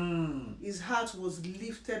strong, his heart was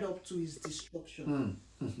lifted up to his destruction.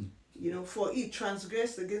 You know, for he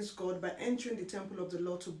transgressed against God by entering the temple of the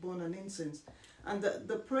Lord to burn an incense. And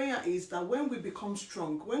the prayer is that when we become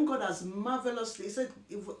strong, when God has marvelously, he said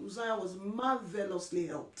Hosea was marvelously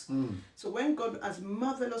helped. So when God has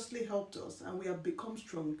marvelously helped us and we have become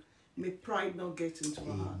strong, may pride not get into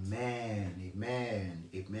our hearts. Amen, amen,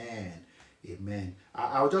 amen, amen.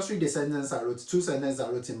 I'll just read the sentence I wrote, two sentences I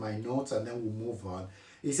wrote in my notes, and then we'll move on.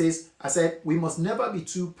 It says, I said, we must never be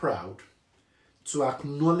too proud to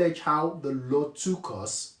acknowledge how the Lord took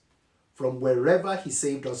us from wherever he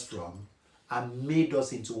saved us from and made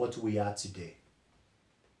us into what we are today.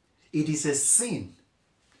 It is a sin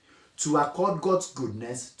to accord God's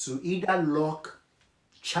goodness to either luck,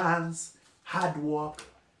 chance, hard work,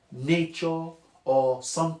 nature, or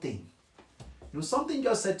something. You know, something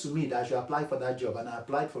just said to me that I should apply for that job, and I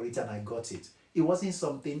applied for it and I got it. It wasn't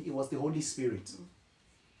something, it was the Holy Spirit.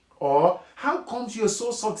 Or, how comes you're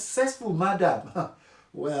so successful, madam?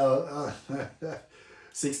 Well,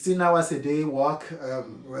 16 hours a day work,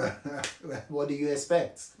 what do you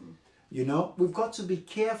expect? You know, we've got to be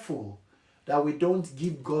careful that we don't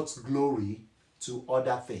give God's glory to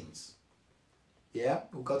other things. Yeah,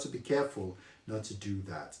 we've got to be careful not to do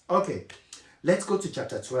that. Okay, let's go to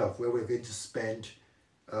chapter 12, where we're going to spend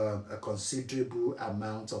a considerable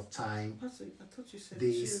amount of time. Pastor, I thought you said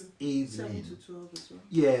this evening. 7 to 12 as well.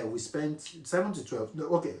 Yeah, we spent 7 to 12. No,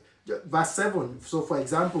 okay, verse 7. So, for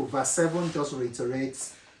example, verse 7 just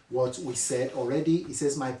reiterates what we said already. It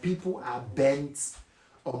says, my people are bent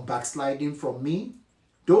on backsliding from me.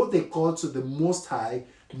 Though they call to the Most High,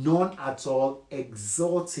 none at all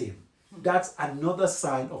exalt him. That's another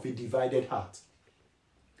sign of a divided heart.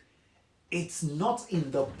 It's not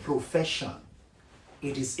in the profession,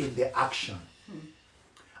 it is in the action.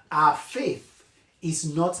 Our faith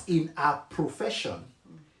is not in our profession,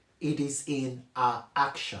 it is in our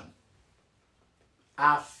action.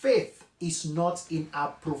 Our faith is not in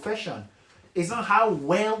our profession. It's not how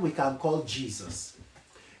well we can call Jesus.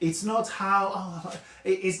 It's not how,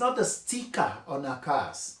 it's not the sticker on our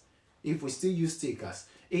cars, if we still use stickers.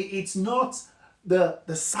 It's not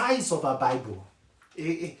the size of our Bible.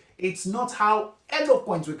 It's not how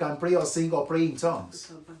eloquent we can pray or sing or pray in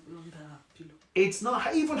tongues. It's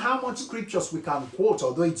not even how much scriptures we can quote,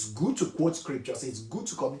 although it's good to quote scriptures, it's good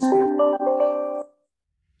to commit scripture.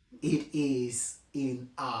 It is in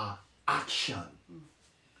our action,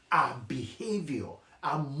 our behavior,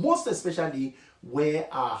 and most especially where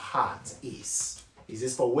our heart is. It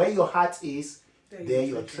says, for where your heart is, there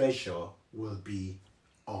your treasure will be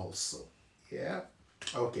also. Yeah?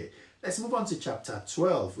 Okay. Let's move on to chapter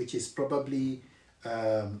 12, which is probably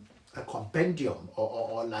a compendium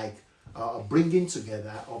or like a bringing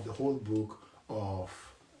together of the whole book of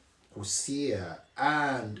Hosea.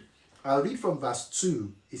 And I'll read from verse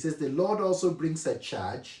 2. It says, the Lord also brings a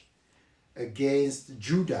charge against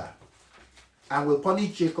Judah and will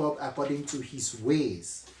punish Jacob according to his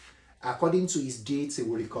ways. According to his deeds, he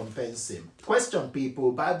will recompense him. Question,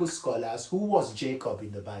 people, Bible scholars, who was Jacob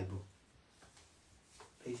in the Bible?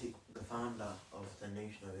 Basic, the founder of the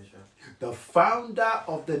nation of Israel. The founder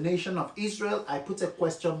of the nation of Israel. I put a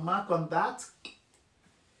question mark on that.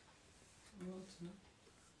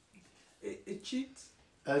 A cheat.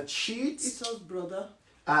 A cheat. Esau's brother.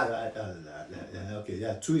 Okay,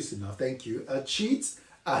 yeah, 2 is enough. Thank you. A cheat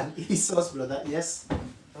and Esau's brother. Yes.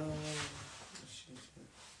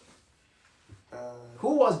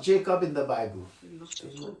 Who was Jacob in the Bible?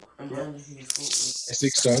 A man who fought with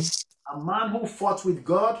Isaac's son. A man who fought with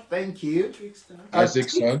God. Thank you. trickster.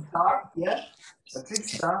 Isaac's son. Yeah. A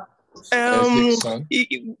trickster. Isaac's son.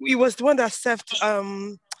 He was the one that served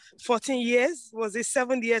 14 years. Was it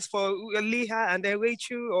 7 years for Leah and then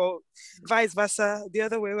Rachel, or vice versa, the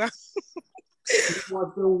other way around? He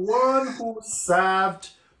was the one who served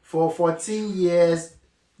for 14 years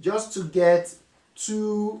just to get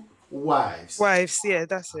 2 wives. Wives, yeah,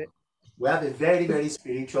 that's it. We have a very, very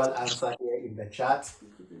spiritual answer here in the chat.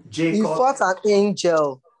 Jacob. He fought an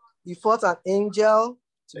angel. He fought an angel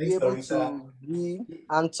to be able Thanks, to be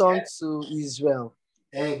and turn to Israel.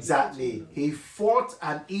 Exactly. He fought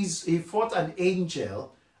an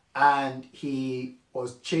angel, and he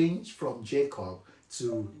was changed from Jacob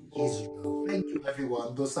to Israel. Thank you,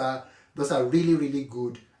 everyone. Those are really, really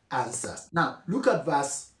good answers. Now look at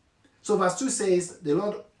verse 2 says, the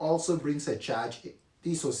Lord also brings a charge.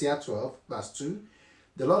 This is Hosea 12, verse 2.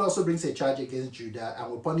 The Lord also brings a charge against Judah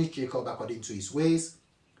and will punish Jacob according to his ways,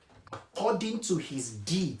 according to his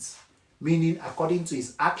deeds, meaning according to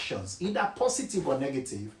his actions, either positive or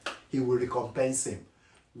negative. He will recompense him.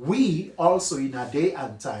 We also in our day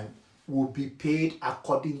and time will be paid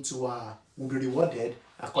according to will be rewarded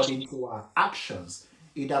according to our actions,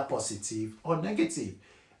 either positive or negative.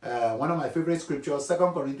 One of my favorite scriptures, 2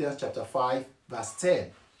 Corinthians chapter 5, verse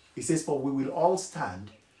 10. It says, for we will all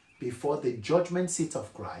stand before the judgment seat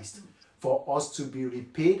of Christ, for us to be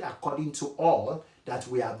repaid according to all that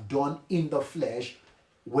we have done in the flesh,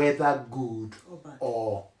 whether good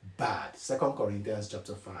or bad. 2 Corinthians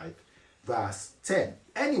chapter 5, verse 10.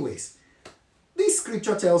 Anyways, this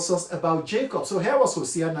scripture tells us about Jacob. So here was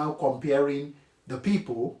Hosea now comparing the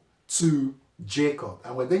people to Jacob.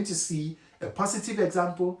 And we're going to see a positive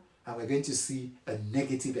example, and we're going to see a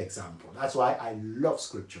negative example. That's why I love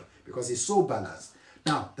scripture, because it's so balanced.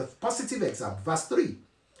 Now, the positive example, verse 3.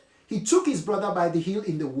 He took his brother by the heel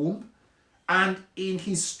in the womb, and in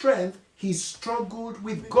his strength, he struggled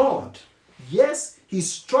with God. Yes, he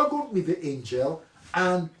struggled with the angel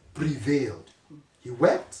and prevailed. He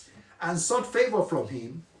wept and sought favor from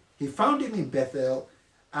him. He found him in Bethel,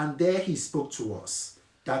 and there he spoke to us.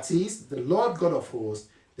 That is, the Lord God of hosts,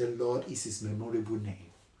 the Lord is his memorable name.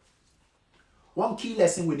 One key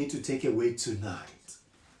lesson we need to take away tonight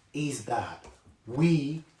is that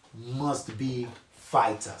we must be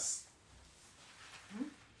fighters.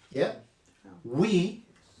 Yeah? We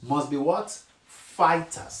must be what?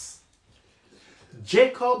 Fighters.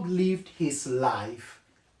 Jacob lived his life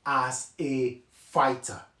as a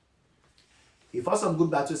fighter. He fought some good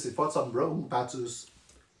battles, he fought some wrong battles.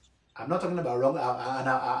 I'm not talking about wrong, and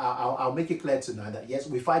I'll make it clear tonight that yes,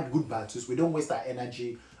 we fight good battles. We don't waste our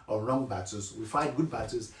energy on wrong battles. We fight good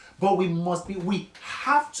battles, but we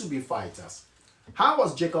have to be fighters. How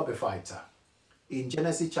was Jacob a fighter? In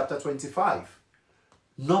Genesis chapter 25.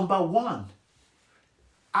 Number 1,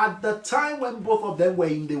 at the time when both of them were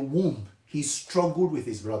in the womb, he struggled with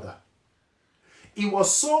his brother. It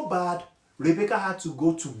was so bad, Rebecca had to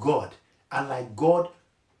go to God and like, God,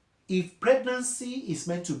 if pregnancy is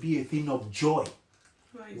meant to be a thing of joy,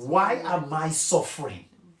 why am I suffering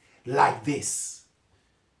like this?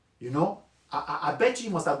 You know, I bet you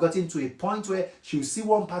must have gotten to a point where she'll see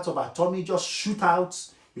one part of her tummy just shoot out.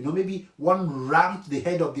 You know, maybe one rammed the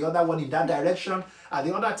head of the other one in that direction. At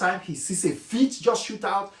the other time, he sees a feet just shoot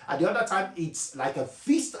out. At the other time, it's like a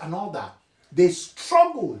fist and all that. They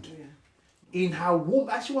struggled in her womb.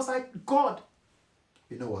 And she was like, God,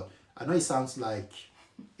 you know what? I know it sounds like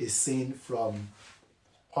a scene from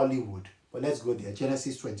Hollywood, but let's go there.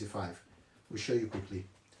 Genesis 25. We'll show you quickly.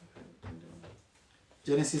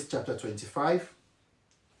 Genesis chapter 25.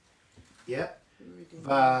 Yeah.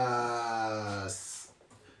 Verse.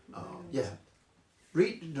 Yeah.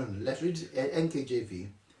 Let's read NKJV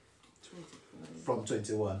from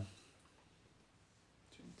 21.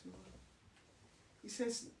 He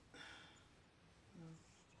says,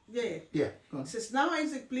 yeah. It says, now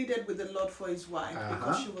Isaac pleaded with the Lord for his wife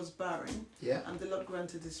because she was barren. Yeah. And the Lord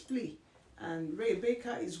granted his plea. And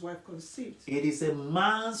Rebekah, his wife, conceived. It is a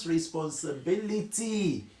man's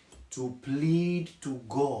responsibility to plead to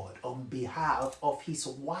God on behalf of his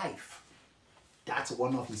wife. That's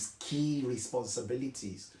one of his key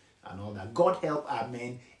responsibilities and all that. God help our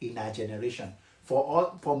men in our generation.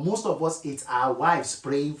 for most of us, it's our wives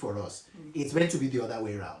praying for us. It's meant to be the other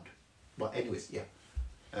way around. But anyways, yeah.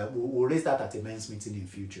 We'll raise that at a men's meeting in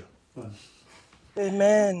future.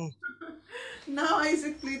 Amen. Now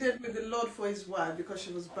Isaac pleaded with the Lord for his wife because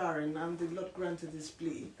she was barren, and the Lord granted his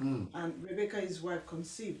plea. And Rebekah, his wife,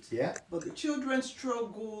 conceived. Yeah. But the children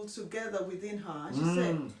struggled together within her. And she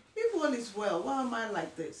said, if all is well, why am I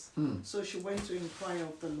like this? So she went to inquire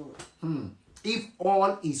of the Lord. If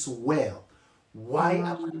all is well, why am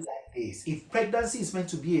I like this? If pregnancy is meant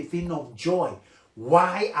to be a thing of joy,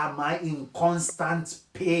 why am I in constant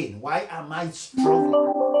pain? Why am I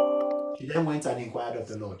struggling? She then went and inquired of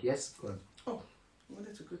the Lord. Yes, go on. Oh, I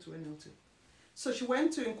wanted to go to NLT. So she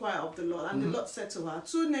went to inquire of the Lord, and the Lord said to her,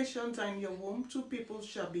 2 nations are in your womb, 2 people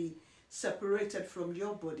shall be separated from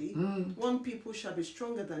your body. 1 people shall be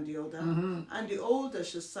stronger than the other, and the older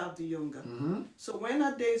shall serve the younger. So when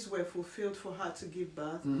her days were fulfilled for her to give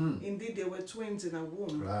birth, indeed there were twins in her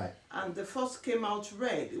womb. Right. And the first came out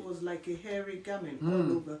red. It was like a hairy garment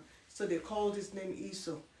all over. So they called his name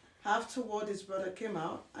Esau. Afterward, his brother came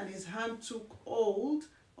out, and his hand took hold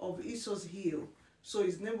of Esau's heel. So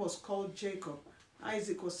his name was called Jacob.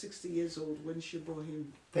 Isaac was 60 years old when she bore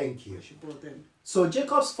him. Thank you. She bore them. So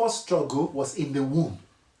Jacob's first struggle was in the womb,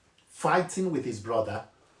 fighting with his brother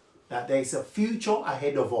that there is a future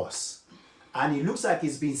ahead of us. And it looks like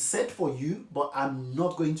it's been set for you, but I'm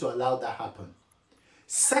not going to allow that happen.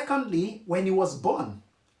 Secondly, when he was born,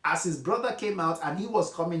 as his brother came out and he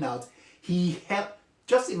was coming out, he helped.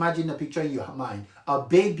 Just imagine a picture in your mind, a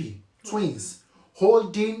baby, twins,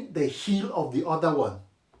 holding the heel of the other one,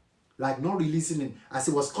 like not releasing him, as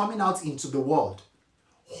he was coming out into the world,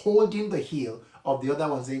 holding the heel of the other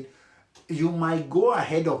one, saying, you might go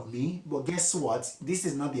ahead of me, but guess what? This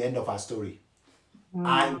is not the end of our story.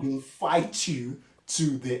 I will fight you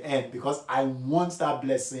to the end because I want that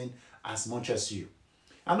blessing as much as you.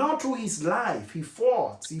 And all through his life, he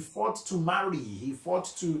fought. He fought to marry. He fought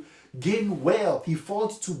to gain wealth. He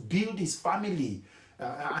fought to build his family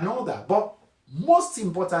and all that. But most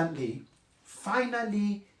importantly,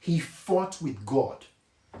 finally, he fought with God.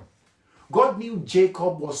 God knew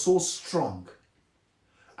Jacob was so strong.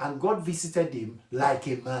 And God visited him like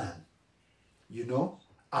a man,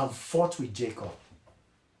 and fought with Jacob.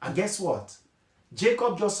 And guess what?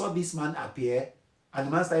 Jacob just saw this man appear, and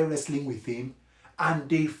the man started wrestling with him. And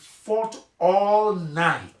they fought all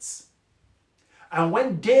night. And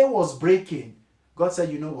when day was breaking, God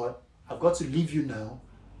said, you know what? I've got to leave you now.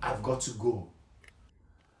 I've got to go.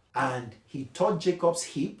 And he taught Jacob's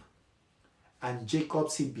hip, and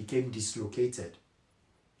Jacob's hip became dislocated.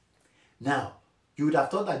 Now, you would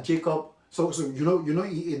have thought that Jacob, so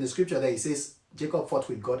in the scripture there, it says Jacob fought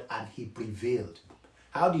with God and he prevailed.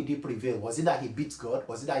 How did he prevail? Was it that he beat God?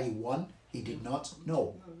 Was it that he won? He did not.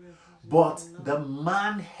 No. But the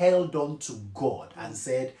man held on to God and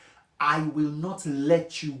said, I will not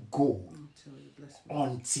let you go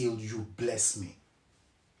until you bless me.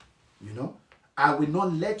 I will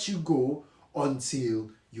not let you go until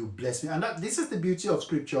you bless me. And this is the beauty of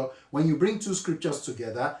scripture. When you bring 2 scriptures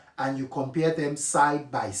together and you compare them side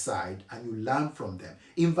by side and you learn from them.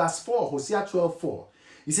 In verse 4, Hosea 12:4,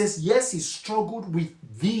 it says, yes, he struggled with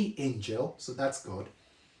the angel, so that's God,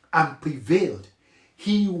 and prevailed.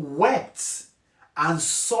 He wept and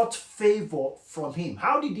sought favor from him.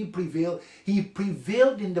 How did he prevail? He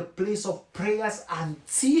prevailed in the place of prayers and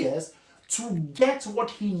tears to get what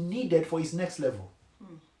he needed for his next level.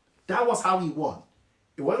 That was how he won.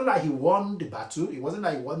 It wasn't that he won the battle. It wasn't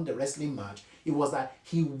that he won the wrestling match. It was that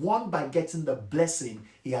he won by getting the blessing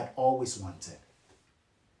he had always wanted.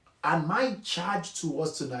 And my charge to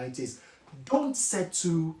us tonight is, don't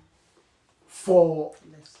settle for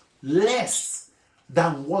less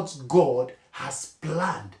than what God has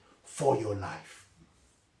planned for your life.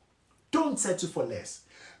 Don't settle for less.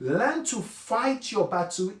 Learn to fight your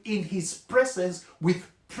battle in his presence with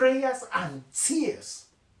prayers and tears.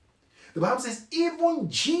 The Bible says even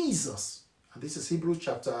Jesus, and this is Hebrews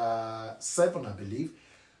chapter 7, I believe,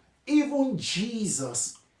 even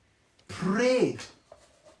Jesus prayed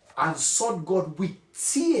and sought God with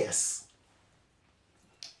tears.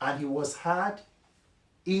 And he was heard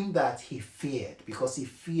in that he feared, because he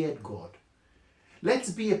feared God.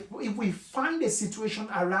 If we find a situation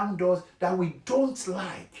around us that we don't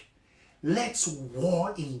like, let's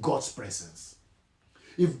war in God's presence.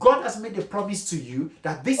 If God has made a promise to you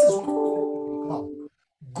that this is what will become,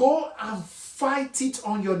 go and fight it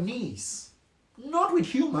on your knees. Not with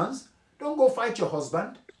humans. Don't go fight your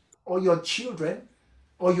husband or your children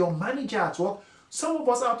or your manager at work. Some of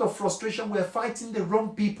us, out of frustration, we're fighting the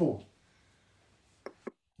wrong people.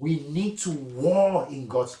 We need to war in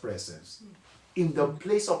God's presence. in the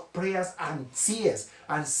place of prayers and tears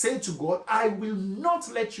and say to God, I will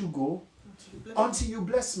not let you go until you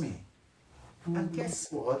bless me. And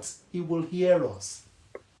guess what? He will hear us.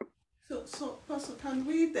 So Pastor, can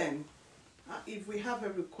we then, if we have a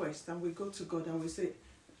request and we go to God and we say,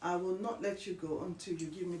 I will not let you go until you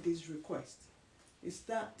give me this request, is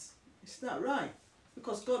that right?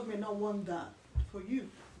 Because God may not want that for you.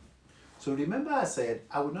 So remember I said,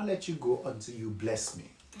 I will not let you go until you bless me.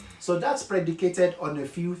 So that's predicated on a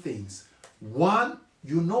few things. One,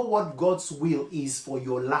 you know what God's will is for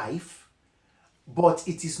your life, but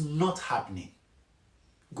it is not happening.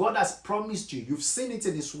 God has promised you, you've seen it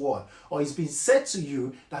in His word, or it's been said to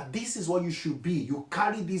you that this is what you should be. You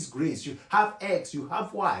carry this grace, you have X, you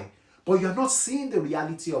have Y, but you're not seeing the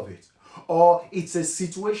reality of it. Or it's a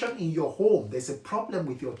situation in your home, there's a problem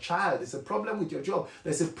with your child, there's a problem with your job,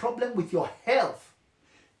 there's a problem with your health.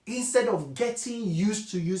 Instead of getting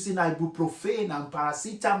used to using ibuprofen and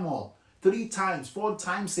paracetamol 3 times, 4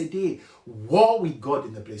 times a day, war with God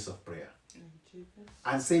in the place of prayer.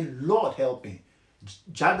 And say, Lord, help me.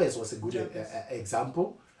 Jabez was a good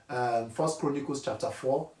example. 1 Chronicles chapter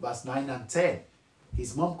 4, verse 9 and 10.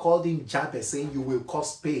 His mom called him Jabez, saying, you will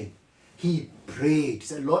cause pain. He prayed. He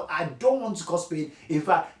said, Lord, I don't want to cause pain. In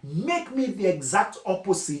fact, make me the exact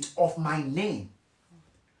opposite of my name.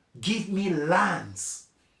 Give me lands.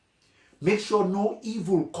 Make sure no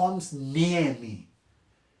evil comes near me.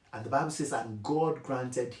 And the Bible says, and God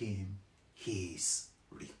granted him his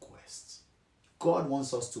request. God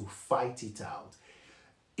wants us to fight it out.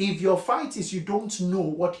 If your fight is you don't know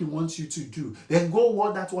what He wants you to do, then go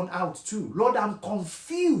work that one out too. Lord, I'm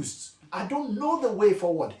confused. I don't know the way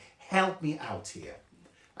forward. Help me out here.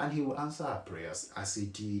 And He will answer our prayers as He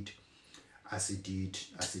did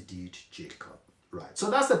Jacob. Right. So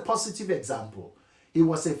that's a positive example. He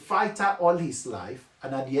was a fighter all his life,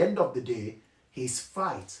 and at the end of the day, his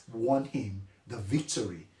fight won him the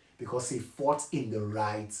victory because he fought in the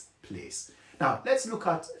right place. Now, let's look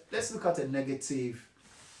at a negative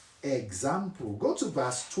example. Go to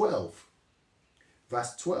verse 12.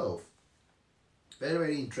 Verse 12. Very,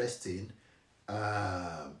 very interesting.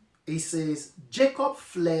 It says, Jacob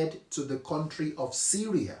fled to the country of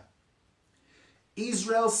Syria.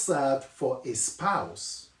 Israel served for a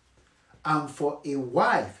spouse, and for a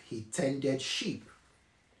wife he tended sheep.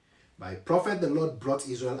 By prophet the Lord brought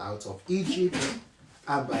Israel out of Egypt,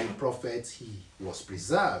 and by prophet he was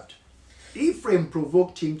preserved. Ephraim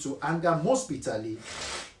provoked him to anger most bitterly.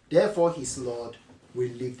 Therefore his Lord will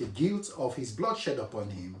leave the guilt of his bloodshed upon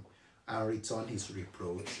him and return his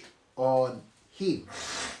reproach on him.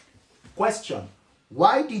 Question: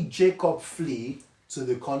 why did Jacob flee to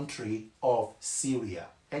the country of Syria?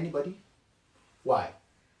 Anybody? Why?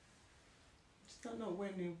 Is that not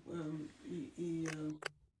when he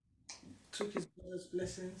took his brother's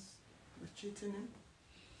blessings, was cheating him?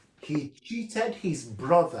 He cheated his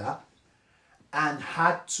brother and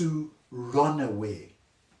had to run away.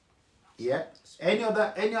 Yeah. Any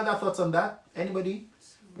other thoughts on that? Anybody?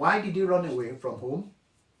 Why did he run away from home?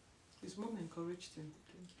 His mom encouraged him.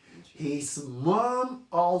 His mom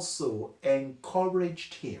also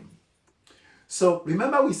encouraged him. So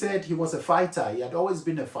remember we said he was a fighter. He had always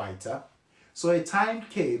been a fighter. So a time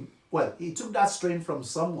came, well, he took that strain from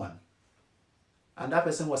someone. And that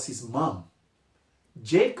person was his mom.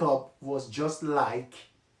 Jacob was just like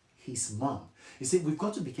his mom. You see, we've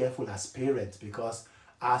got to be careful as parents because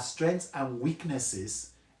our strengths and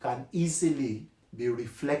weaknesses can easily be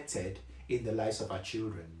reflected in the lives of our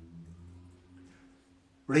children.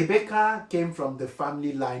 Rebecca came from the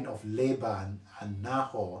family line of Laban and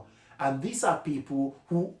Nahor, and these are people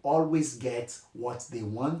who always get what they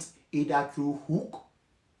want, either through hook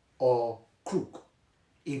or crook.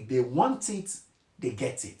 If they want it, they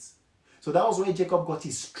get it. So that was where Jacob got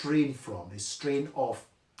his strain from, a strain of,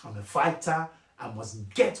 I'm a fighter, I must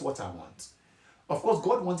get what I want. Of course,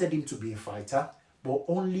 God wanted him to be a fighter, but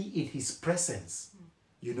only in his presence,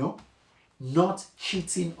 not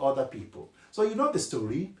cheating other people. So you know the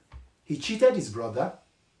story. He cheated his brother,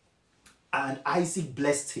 and Isaac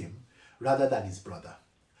blessed him rather than his brother.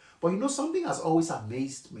 But something has always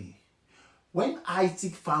amazed me. When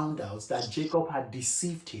Isaac found out that Jacob had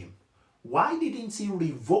deceived him, why didn't he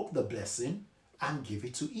revoke the blessing and give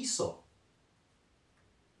it to Esau?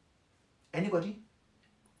 Anybody?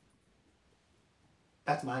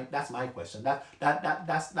 That's my question.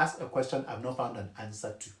 That's a question I've not found an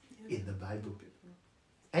answer to in the Bible.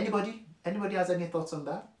 Anybody? Anybody has any thoughts on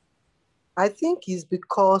that? I think it's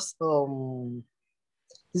because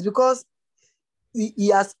he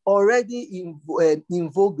has already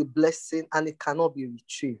invoked the blessing and it cannot be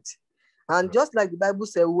retrieved. And just like the Bible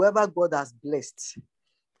said, whoever God has blessed,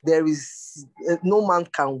 there is no man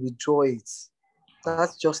can withdraw it.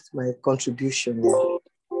 That's just my contribution. Yeah.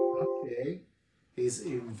 Okay. He's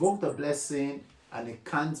invoked a blessing and it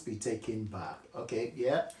can't be taken back. Okay,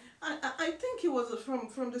 yeah. I think it was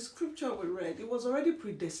from the scripture we read, it was already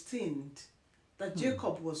predestined that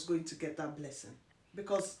Jacob was going to get that blessing.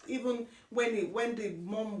 Because even when the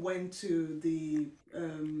mom went to the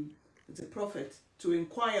prophet to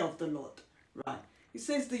inquire of the Lord, right? He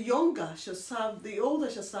says the older shall serve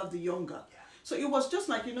the younger. Yeah. So it was just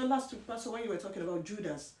like, last week, Pastor, when you were talking about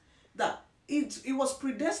Judas, that it was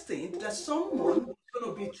predestined that someone was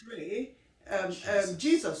going to betray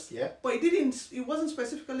Jesus. Yeah. But it wasn't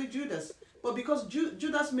specifically Judas. But because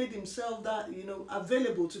Judas made himself that,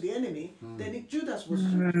 available to the enemy, then Judas was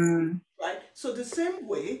Judas. Right? So the same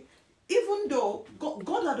way, even though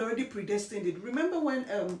God had already predestined it. Remember when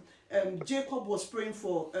Jacob was praying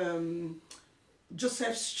for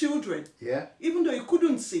Joseph's children? Yeah. Even though he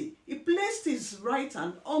couldn't see, he placed his right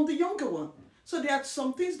hand on the younger one. So there are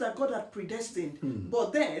some things that God had predestined.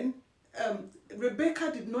 But then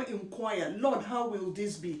Rebecca did not inquire, Lord, how will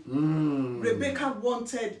this be? Rebecca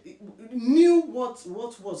knew what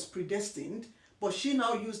was predestined, but she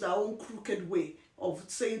now used her own crooked way of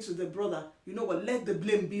saying to the brother, you know what, let the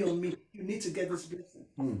blame be on me. You need to get this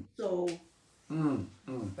blessing. So,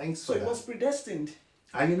 Thanks so for it that. was predestined.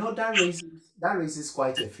 And that raises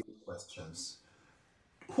quite a few questions.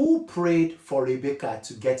 Who prayed for Rebecca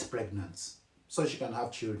to get pregnant so she can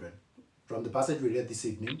have children? From the passage we read this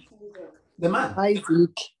evening, the man.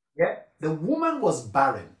 Isaac. Yeah. The woman was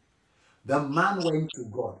barren. The man went to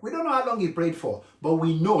God. We don't know how long he prayed for, but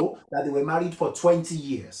we know that they were married for 20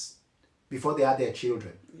 years before they had their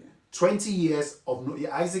children. Yeah. 20 years of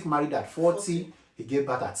Isaac married at 40, he gave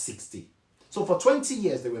birth at 60. So for 20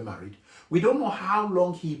 years they were married. We don't know how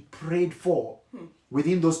long he prayed for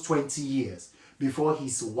within those 20 years before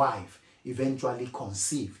his wife eventually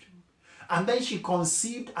conceived. And then she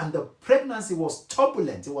conceived and the pregnancy was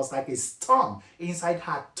turbulent. It was like a storm inside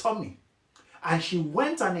her tummy. And she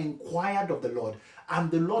went and inquired of the Lord,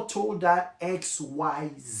 and the Lord told her X,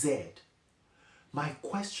 Y, Z. My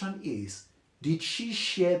question is, did she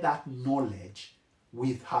share that knowledge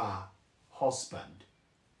with her husband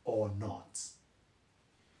or not?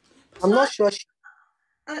 I'm not sure.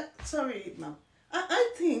 Sorry, ma'am.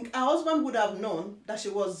 I think her husband would have known that she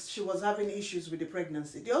was having issues with the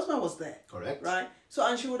pregnancy. The husband was there. Correct. Right? So,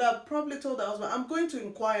 and she would have probably told her husband, I'm going to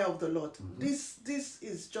inquire of the Lord. This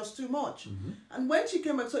is just too much. And when she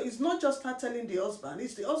came back, so it's not just her telling the husband,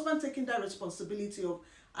 it's the husband taking that responsibility of,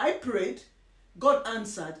 I prayed, God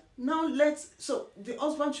answered. Now so the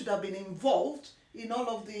husband should have been involved in all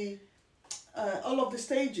of the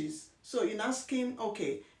stages. So in asking,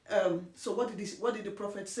 okay, so what did the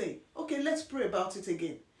prophet say? Okay, let's pray about it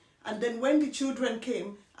again. And then when the children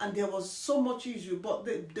came and there was so much issue, but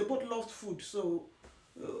they both loved food, so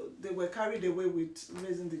they were carried away with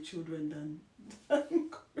raising the children than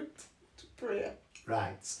going to prayer.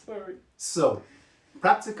 Right. Sorry. So,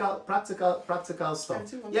 practical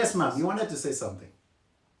stuff. Yes, ma'am, you wanted to say something.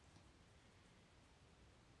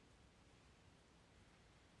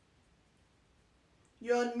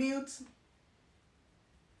 You're on mute.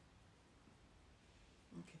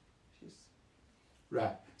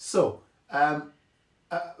 Right. So, a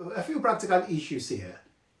few practical issues here.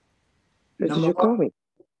 Number one,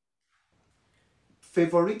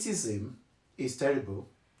 favoritism is terrible,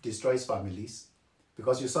 destroys families,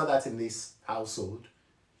 because you saw that in this household.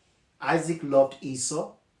 Isaac loved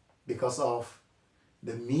Esau because of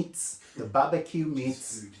the meats, the barbecue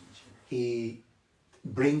meats. He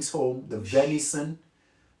brings home the venison,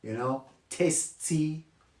 tasty,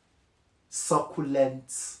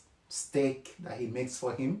 succulent steak that he makes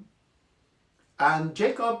for him. And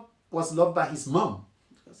Jacob was loved by his mom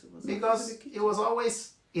because he was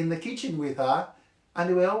always in the kitchen with her, and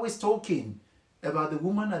they were always talking about the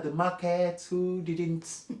woman at the market who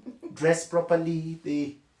didn't dress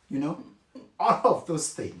properly, all of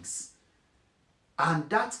those things. And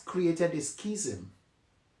that created a schism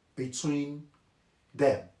between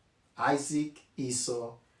them, Isaac,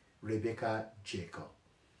 Esau, Rebekah, Jacob.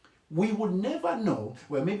 We would never know.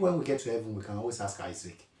 Well, maybe when we get to heaven, we can always ask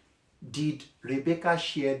Isaac, did Rebekah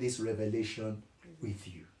share this revelation with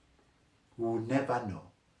you? We will never know.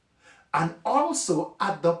 And also,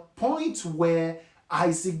 at the point where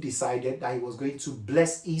Isaac decided that he was going to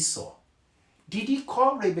bless Esau, did he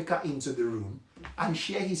call Rebekah into the room and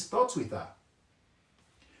share his thoughts with her?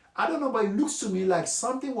 I don't know, but it looks to me like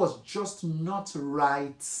something was just not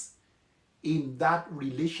right in that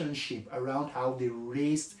relationship around how they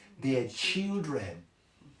raised their children.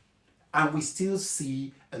 And we still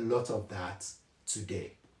see a lot of that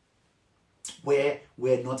today, where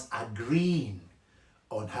we're not agreeing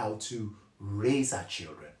on how to raise our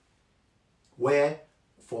children. Where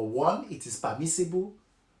for one, it is permissible,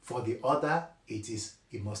 for the other, it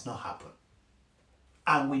must not happen.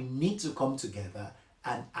 And we need to come together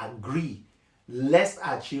and agree, lest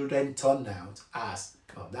our children turn out as,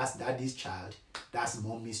 oh, that's daddy's child, that's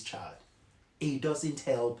mommy's child. It doesn't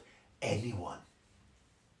help anyone.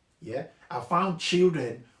 Yeah, I found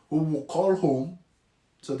children who will call home.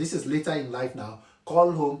 So this is later in life now.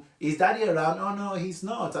 Call home. Is daddy around? Oh no, he's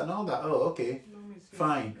not. And all that. Oh, okay.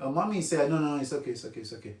 Fine. Mommy said, no, it's okay, it's okay,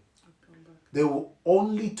 it's okay. They will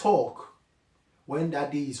only talk when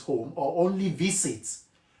daddy is home, or only visit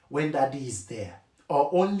when daddy is there, or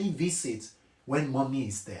only visit when mommy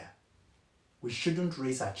is there. We shouldn't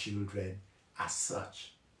raise our children as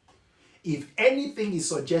such. If anything is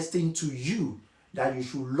suggesting to you that you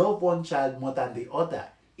should love one child more than the other,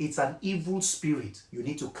 it's an evil spirit. You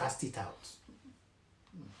need to cast it out.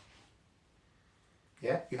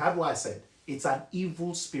 Yeah, you heard what I said. It's an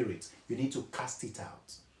evil spirit. You need to cast it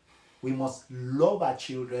out. We must love our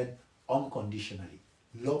children unconditionally.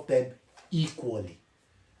 Love them equally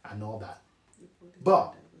and all that.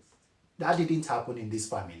 But that didn't happen in this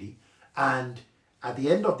family. And at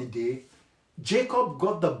the end of the day, Jacob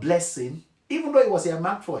got the blessing, even though it was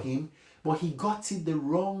earmarked for him, but he got it the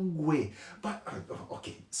wrong way. But,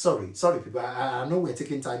 okay, sorry, people. I know we're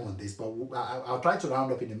taking time on this, but I'll try to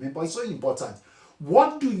round up in a minute. But it's so important.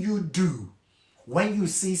 What do you do when you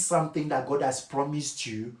see something that God has promised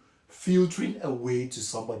you filtering away to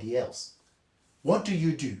somebody else? What do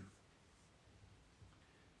you do?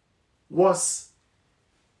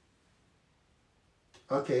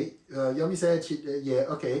 Okay, Yomi said, yeah,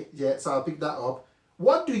 okay, yeah, so I'll pick that up.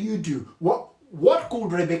 What do you do? What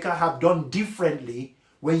could Rebecca have done differently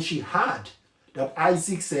when she heard that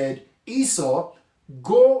Isaac said, Esau,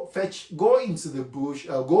 go into the bush,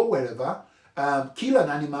 go wherever, kill an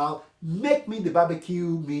animal, make me the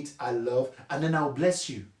barbecue meat I love, and then I'll bless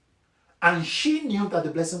you. And she knew that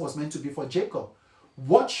the blessing was meant to be for Jacob.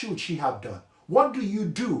 What should she have done? What do you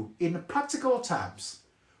do in practical terms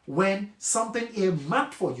when something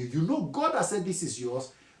earmarked for you, you know God has said this is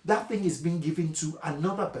yours, that thing is being given to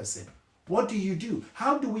another person? What do you do?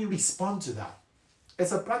 How do we respond to that?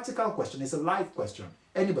 It's a practical question. It's a life question.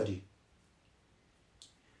 Anybody?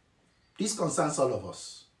 This concerns all of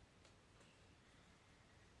us.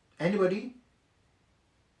 Anybody?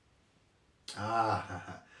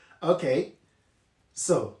 Okay.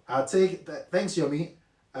 So I'll take that. Thanks, Yomi.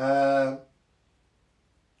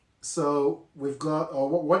 So we've got,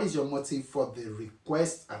 what is your motive for the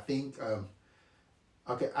request? I think,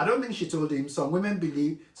 okay, I don't think she told him. Some women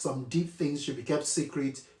believe some deep things should be kept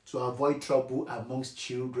secret to avoid trouble amongst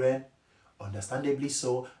children. Understandably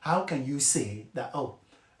so. How can you say that,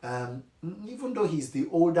 even though he's the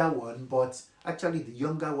older one, but actually the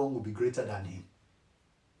younger one will be greater than him?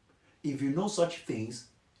 If you know such things,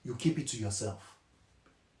 you keep it to yourself.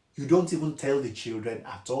 You don't even tell the children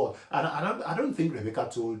at all. And I don't think Rebecca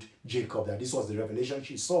told Jacob that this was the revelation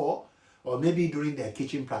she saw, or maybe during their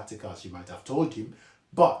kitchen practicals she might have told him.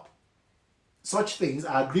 But such things,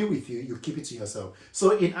 I agree with you, you keep it to yourself.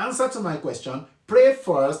 So in answer to my question, pray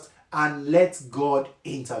first and let God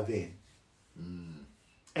intervene.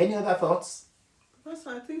 Any other thoughts? First,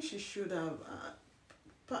 I think she should have,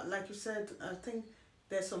 like you said, I think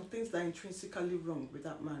there's some things that are intrinsically wrong with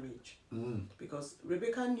that marriage. Because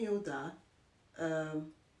Rebecca knew that,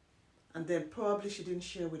 and then probably she didn't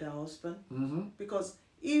share with her husband. Because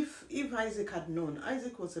if Isaac had known,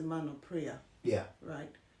 Isaac was a man of prayer. Yeah.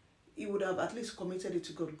 Right? He would have at least committed it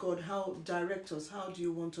to God. God, how direct us? How do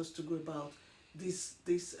you want us to go about this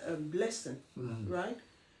blessing? Right?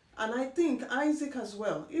 And I think Isaac as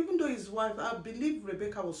well, even though his wife, I believe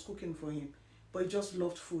Rebecca was cooking for him, but he just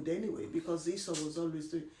loved food anyway, because Esau was always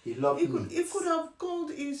doing. He loved meat. He could have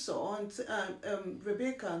called Esau and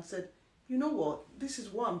Rebecca and said, you know what, this is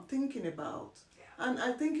what I'm thinking about. Yeah. And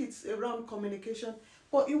I think it's around communication.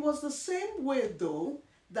 But it was the same way, though,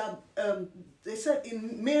 that they said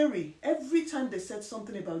in Mary, every time they said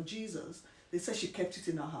something about Jesus, they said she kept it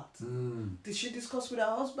in her heart. Did she discuss with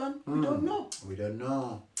her husband? We don't know. We don't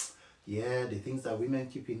know. Yeah, the things that women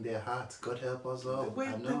keep in their hearts. God help us all.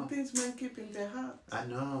 The things men keep in their heart. I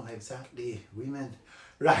know, exactly. Women.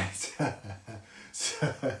 Right.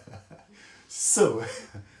 So,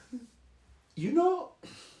 you know,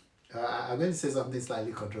 I'm going to say something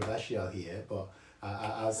slightly controversial here, but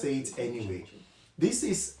I'll say it anyway. This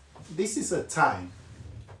is a time,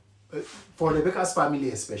 for Rebecca's family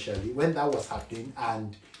especially, when that was happening,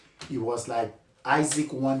 and it was like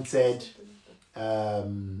Isaac wanted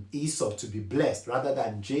Esau to be blessed rather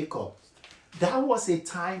than Jacob. That was a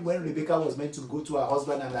time when Rebecca was meant to go to her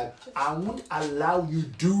husband and like, I won't allow you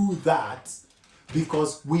do that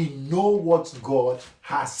because we know what God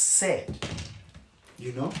has said.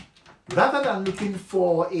 You know? Rather than looking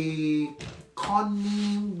for a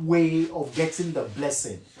cunning way of getting the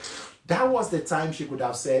blessing, that was the time she could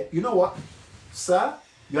have said, you know what, sir,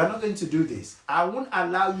 you are not going to do this. I won't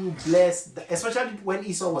allow you bless, especially when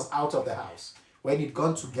Esau was out of the house, when he'd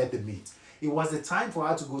gone to get the meat. It was the time for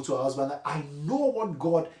her to go to her husband. I know what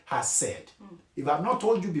God has said. If I've not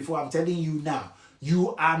told you before, I'm telling you now.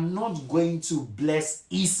 You are not going to bless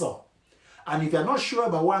Esau. And if you're not sure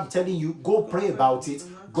about what I'm telling you, go pray about it.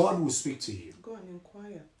 God will speak to you. Go and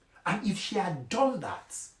inquire. And if she had done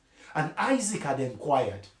that, and Isaac had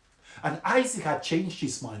inquired, and Isaac had changed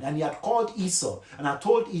his mind, and he had called Esau, and had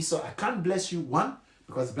told Esau, I can't bless you, one,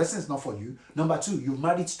 because the blessing is not for you. Number two, you've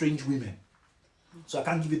married strange women, so I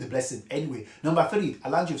can't give you the blessing anyway. Number three,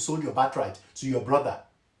 Alan, you've sold your birthright to your brother,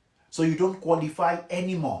 so you don't qualify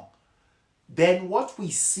anymore. Then what we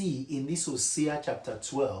see in this Hosea chapter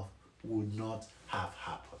 12 would not have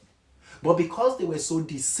happened. But because they were so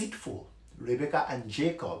deceitful, Rebecca and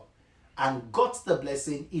Jacob, and got the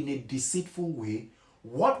blessing in a deceitful way,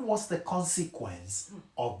 what was the consequence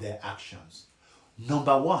of their actions?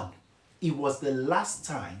 Number one, it was the last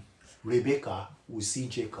time Rebecca would see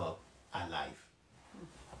Jacob alive.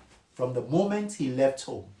 From the moment he left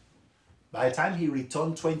home, by the time he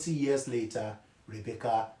returned 20 years later,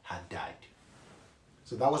 Rebecca had died.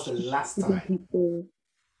 So that was the last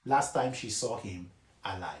time she saw him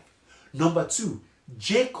alive. Number two,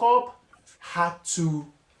 Jacob had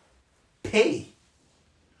to pay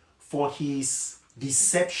for his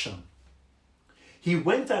deception. He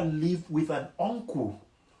went and lived with an uncle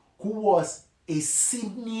who was a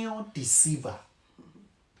senior deceiver.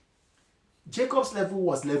 Jacob's level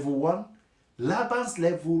was level 1. Laban's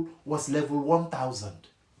level was level 1000.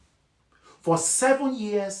 For 7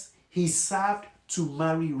 years, he served to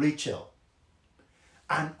marry Rachel.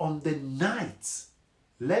 And on the night,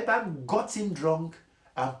 Laban got him drunk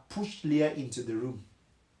and pushed Leah into the room.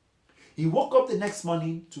 He woke up the next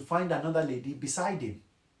morning to find another lady beside him.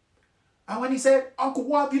 And when he said, Uncle,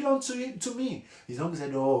 what have you done to me? His uncle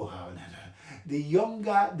said, oh, no.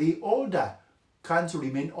 The older can't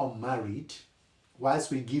remain unmarried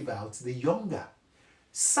whilst we give out the younger.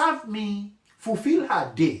 Serve me, fulfill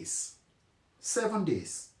her days, 7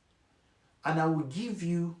 days, and I will give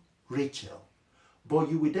you Rachel. But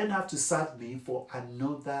you will then have to serve me for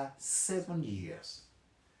another 7 years.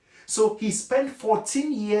 So he spent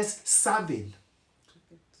 14 years serving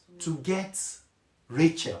to get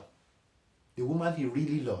Rachel, the woman he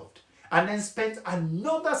really loved. And then spent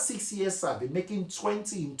another 6 years serving, making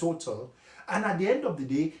 20 in total. And at the end of the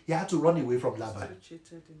day, he had to run away from Laban.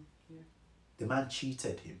 Cheated him. Yeah. The man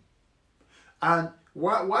cheated him. And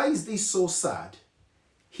why is this so sad?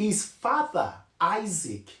 His father,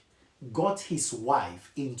 Isaac, got his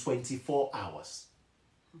wife in 24 hours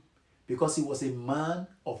because he was a man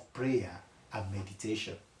of prayer and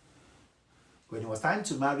meditation. When it was time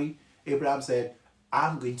to marry, Abraham said,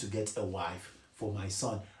 I'm going to get a wife for my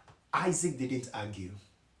son. Isaac didn't argue.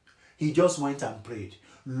 He just went and prayed,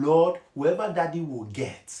 Lord, whoever daddy will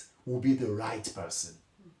get will be the right person.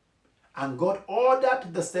 And God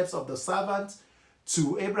ordered the steps of the servant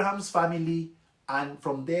to Abraham's family, and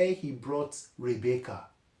from there he brought Rebekah.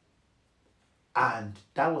 And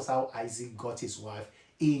that was how Isaac got his wife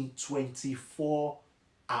in 24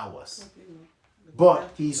 hours.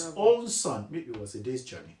 But his own son, maybe it was a day's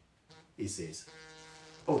journey, he says.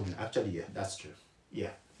 Oh, no, actually, yeah, that's true.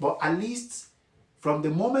 Yeah. But at least from the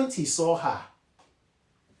moment he saw her,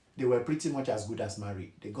 they were pretty much as good as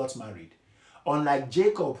married. They got married. Unlike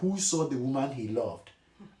Jacob, who saw the woman he loved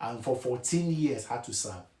and for 14 years had to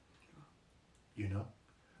serve. You know?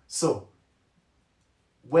 So,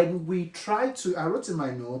 when we try to, I wrote in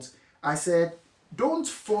my notes, I said, don't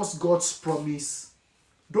force God's promise.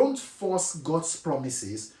 Don't force God's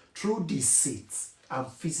promises through deceit and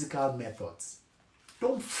physical methods.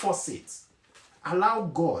 Don't force it. Allow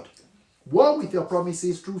God. Walk with your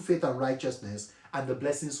promises through faith and righteousness, and the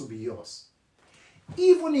blessings will be yours.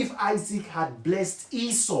 Even if Isaac had blessed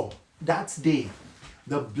Esau that day,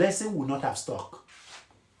 the blessing would not have stuck,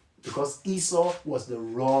 because Esau was the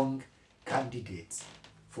wrong candidate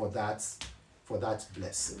for that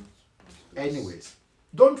blessing. Anyways,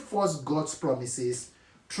 don't force God's promises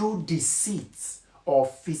through deceit or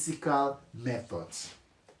physical methods.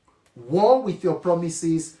 War with your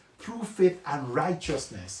promises through faith and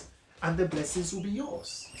righteousness, and the blessings will be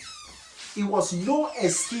yours. it was no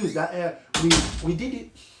excuse that we did it.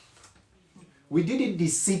 We did it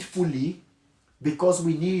deceitfully because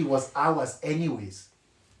we knew it was ours anyways.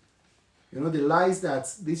 You know, the lies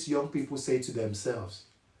that these young people say to themselves.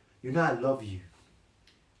 You know, I love you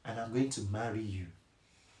and I'm going to marry you.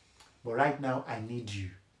 But right now, I need you.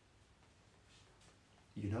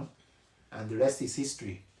 You know? And the rest is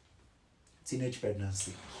history. Teenage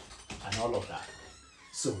pregnancy and all of that.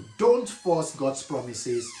 So don't force God's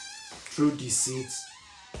promises through deceit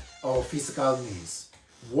or physical means.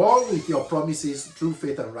 Walk with your promises through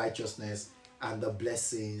faith and righteousness, and the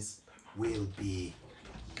blessings will be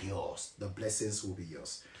yours. The blessings will be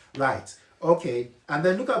yours. Right. Okay. And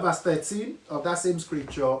then look at verse 13 of that same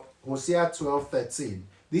scripture, Hosea 12:13.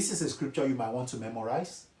 This is a scripture you might want to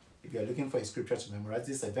memorize. If you're looking for a scripture to memorize,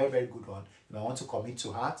 this is a very, very good one. You might want to commit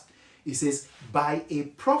to heart. It says, by a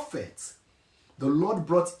prophet, the Lord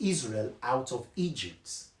brought Israel out of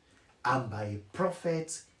Egypt, and by a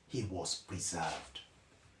prophet, he was preserved.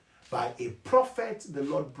 By a prophet, the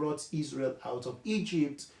Lord brought Israel out of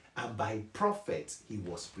Egypt, and by a prophet, he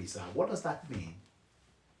was preserved. What does that mean?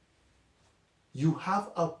 You have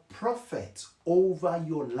a prophet over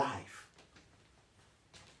your life.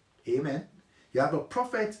 Amen. You have a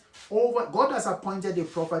prophet over, God has appointed a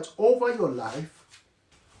prophet over your life,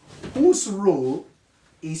 whose role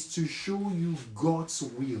is to show you God's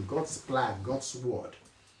will, God's plan, God's word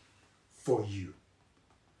for you.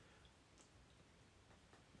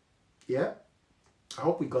 Yeah? I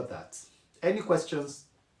hope we got that. Any questions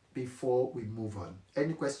before we move on?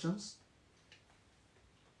 Any questions?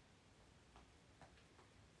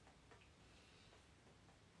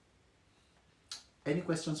 Any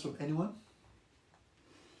questions from anyone?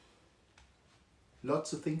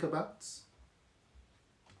 Lots to think about?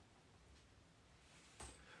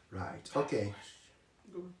 Right, okay.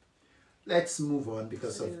 Let's move on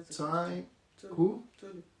because of time. Who?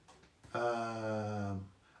 Well,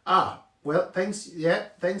 thanks. Yeah,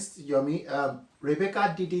 thanks, Yomi.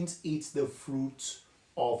 Rebecca didn't eat the fruit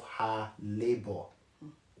of her labor.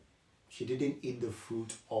 She didn't eat the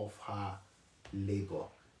fruit of her labor.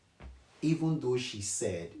 Even though she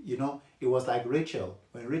said, you know, it was like Rachel.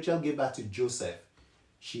 When Rachel gave birth to Joseph,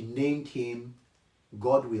 she named him,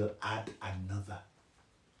 God will add another.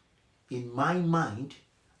 In my mind,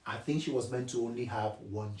 I think she was meant to only have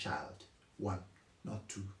one child. One, not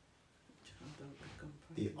two.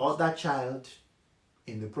 The other child,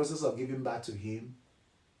 in the process of giving birth to him,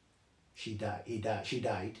 she died. She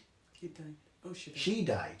died. He died. Oh, she died. She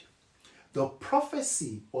died. The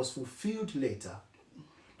prophecy was fulfilled later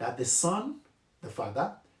that the sun, the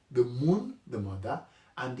father, the moon, the mother,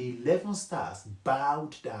 and the 11 stars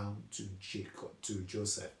bowed down to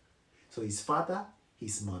Joseph. So his father,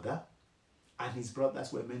 his mother, and his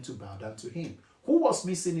brothers were meant to bow down to him. Who was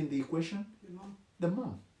missing in the equation? The mom. The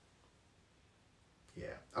mom.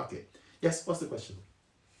 Yeah. Okay. Yes, what's the question?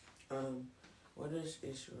 What does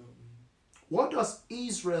Israel mean? What does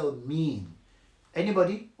Israel mean?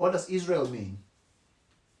 Anybody? What does Israel mean?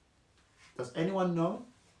 Does anyone know?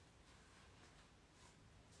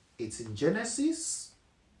 It's in Genesis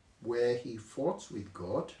where he fought with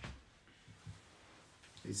God.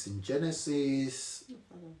 It's in Genesis. The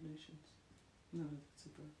father of nations. No, it's a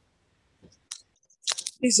brother.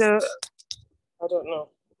 He's a, I don't know.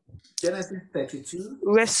 Genesis 32.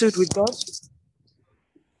 Wrestled with God.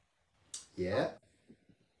 Yeah.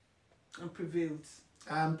 And prevailed.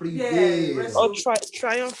 And prevailed. Yeah, Or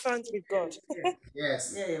triumphant with God.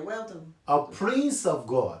 Yes. Yeah, well done. A prince of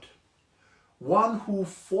God. One who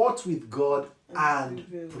fought with God and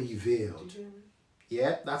prevailed.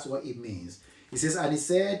 Yeah, that's what it means. He says, and he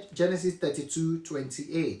said, Genesis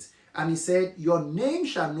 32:28, and he said, your name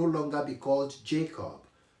shall no longer be called Jacob,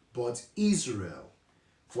 but Israel,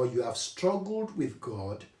 for you have struggled with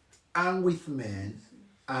God and with men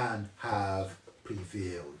and have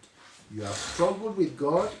prevailed. You have struggled with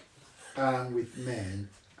God and with men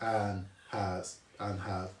and have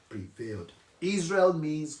prevailed. Israel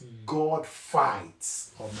means God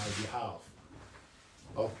fights on my behalf.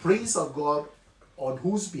 A prince of God on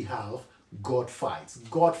whose behalf God fights.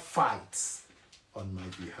 God fights on my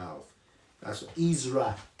behalf. That's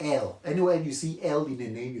Israel. Anywhere you see L in a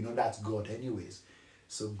name, you know that's God anyways.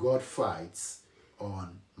 So God fights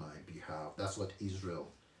on my behalf. That's what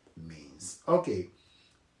Israel means. Okay.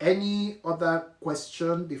 Any other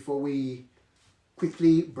question before we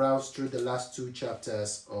quickly browse through the last two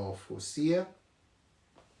chapters of Hosea?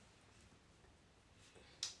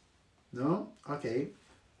 No? Okay.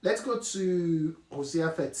 Let's go to Hosea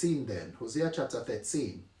 13 then. Hosea chapter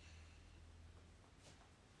 13.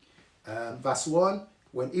 Verse 1.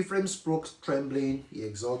 When Ephraim spoke trembling, he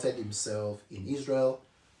exalted himself in Israel,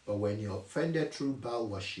 but when he offended through Baal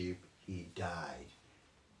worship, he died.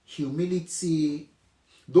 Humility,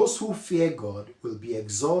 those who fear God will be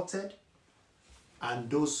exalted, and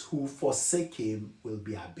those who forsake him will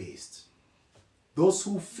be abased. Those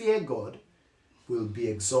who fear God will be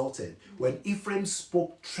exalted. When Ephraim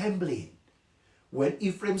spoke trembling, when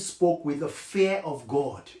Ephraim spoke with the fear of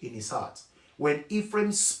God in his heart, when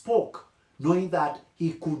Ephraim spoke knowing that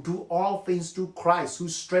he could do all things through Christ who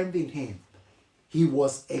strengthened him, he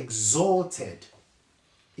was exalted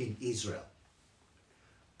in Israel.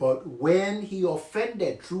 But when he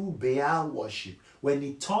offended through Baal worship, when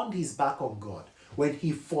he turned his back on God, when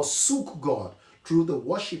he forsook God through the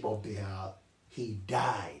worship of Baal, he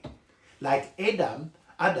died. Like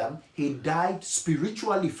Adam, he died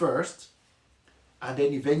spiritually first, and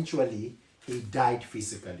then eventually he died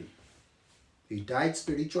physically. He died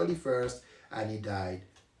spiritually first, and he died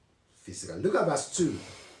physically. Look at verse 2.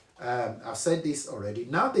 I've said this already.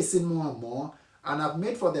 Now they sin more and more, and have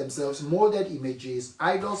made for themselves molded images,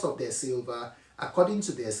 idols of their silver, according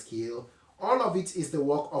to their skill. All of it is the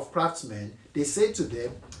work of craftsmen. They say to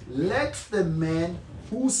them, let the men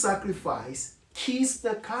who sacrifice kiss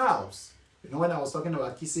the cows. You know when I was talking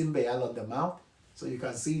about kissing Baal on the mouth? So you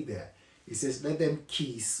can see there. It says, let them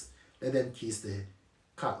kiss the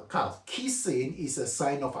cows. Kissing is a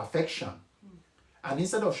sign of affection. And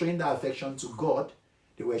instead of showing that affection to God,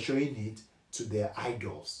 they were showing it to their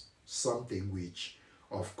idols. Something which,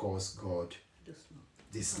 of course, God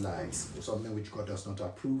dislikes. Something which God does not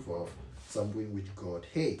approve of. Something which God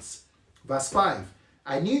hates. Verse 5.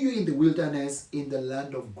 I knew you in the wilderness, in the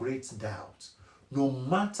land of great doubt. No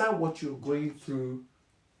matter what you're going through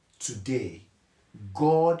today,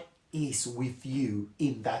 God is with you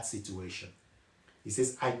in that situation. He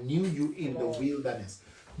says, I knew you in the wilderness.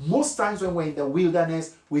 Most times when we're in the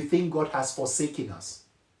wilderness, we think God has forsaken us.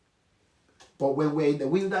 But when we're in the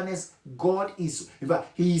wilderness, God is, in fact,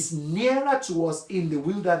 He is nearer to us in the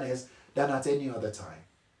wilderness than at any other time.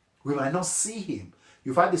 We might not see Him.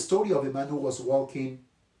 You've heard the story of a man who was walking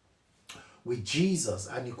with Jesus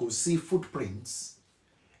and he could see footprints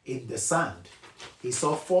in the sand. He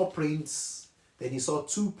saw 4 prints, then he saw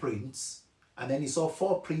 2 prints, and then he saw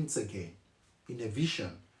 4 prints again in a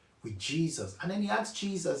vision with Jesus. And then he asked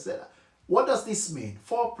Jesus, what does this mean?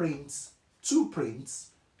 4 prints, 2 prints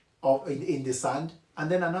in the sand, and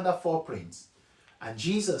then another 4 prints. And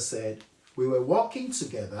Jesus said, we were walking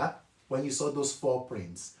together when you saw those 4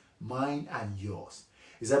 prints, mine and yours.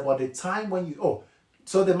 He said, but the time when you,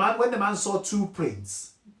 so when the man saw 2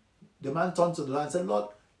 prints, the man turned to the Lord and said, Lord,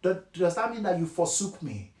 does that mean that you forsook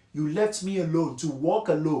me? You left me alone to walk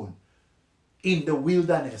alone in the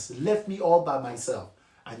wilderness, left me all by myself.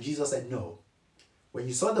 And Jesus said, no. When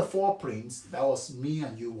you saw the 4 prints, that was me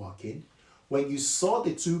and you walking. When you saw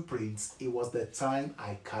the 2 prints, it was the time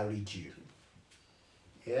I carried you.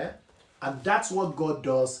 Yeah? And that's what God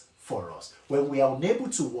does for us. When we are unable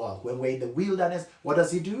to walk, when we're in the wilderness, what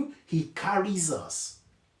does He do? He carries us.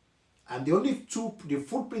 And the only the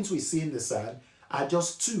footprints we see in the sand are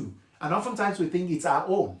just 2. And oftentimes we think it's our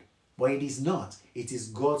own, but it is not. It is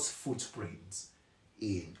God's footprints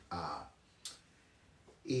in our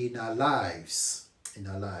lives. In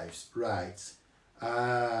our lives, right.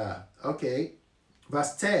 Okay.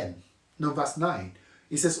 Verse 9.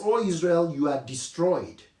 It says, O Israel, you are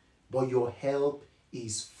destroyed, but your help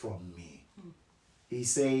is from me.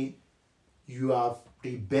 He's saying, you have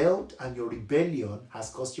rebelled and your rebellion has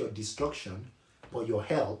caused your destruction, but your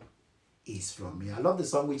help is from me. I love the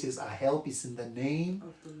song which says, our help is in the name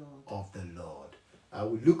of the Lord. I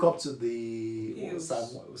will look up to the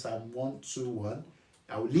Psalm 121.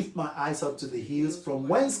 I will lift my eyes up to the hills. From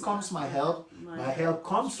whence comes my help? My help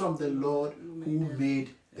comes from the Lord who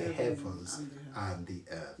made the heavens and the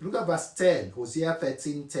earth. Look at verse 10, Hosea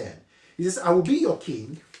 13:10. He says, I will be your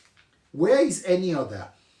king. Where is any other?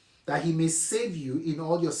 That he may save you in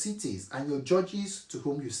all your cities, and your judges to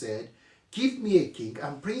whom you said, give me a king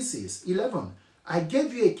and princes. 11. I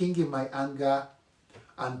gave you a king in my anger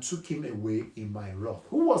and took him away in my wrath.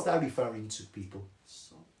 Who was that referring to, people?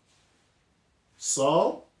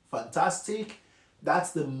 Saul. Fantastic.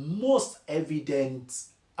 That's the most evident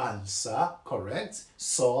answer, correct?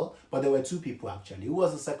 Saul. But there were 2 people actually. Who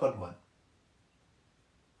was the second one?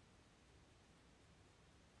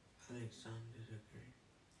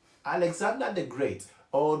 Alexander the Great.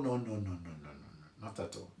 Oh, no. Not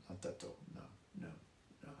at all. No.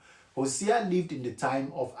 Hosea lived in the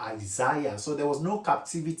time of Isaiah. So there was no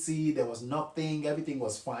captivity. There was nothing. Everything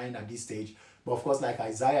was fine at this stage. But of course, like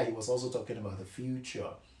Isaiah, he was also talking about the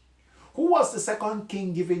future. Who was the second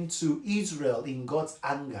king given to Israel in God's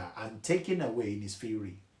anger and taken away in his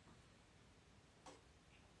fury?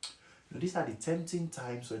 Now, these are the tempting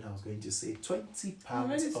times when I was going to say 20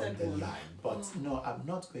 pounds on the line. But no, I'm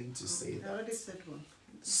not going to say that. I already said one.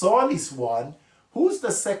 Saul is one. Who's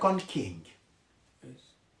the second king?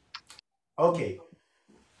 Okay.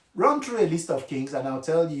 Run through a list of kings and I'll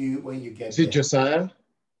tell you when you get Is it there. Josiah?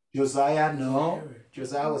 Josiah, no.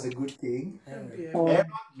 Josiah was a good king. Herod. Herod,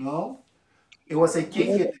 no. It was a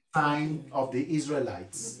king in the time of the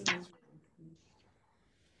Israelites.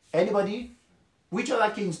 Anybody? Which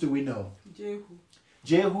other kings do we know? Jehu.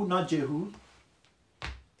 Jehu, not Jehu.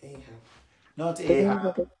 Ahab. Not The one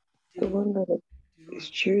Ahab. that the one that his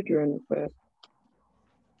children were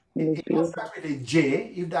It must start with a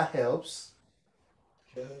J, if that helps.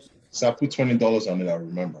 So I put $20 on it, I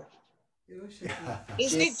remember.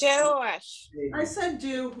 Is it Jehoash? I said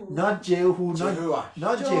Jehu. Not Jehu,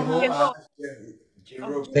 not Jehoash.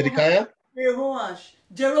 Zedekiah? Jehoash.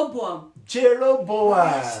 Jeroboam. Jeroboam.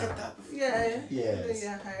 Yeah. Yes.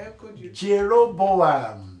 Yeah, I echoed you.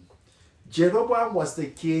 Jeroboam. Jeroboam was the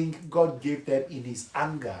king God gave them in his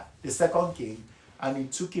anger, the second king, and he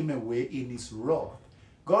took him away in his wrath.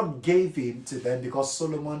 God gave him to them because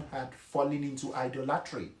Solomon had fallen into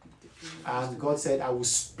idolatry. And God said, I will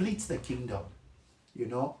split the kingdom. You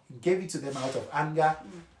know, he gave it to them out of anger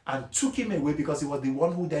and took him away because he was the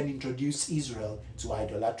one who then introduced Israel to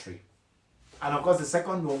idolatry. And of course, the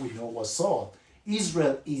second one we know was Saul.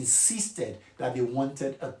 Israel insisted that they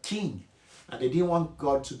wanted a king and they didn't want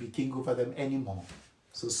God to be king over them anymore.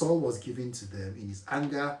 So Saul was given to them in his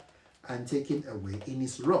anger and taken away in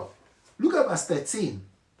his wrath. Look at verse 13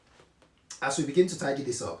 as we begin to tidy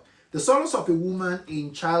this up. The sorrows of a woman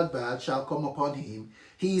in childbirth shall come upon him.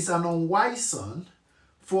 He is an unwise son,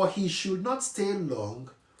 for he should not stay long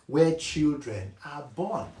where children are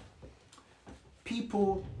born.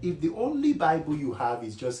 People, if the only Bible you have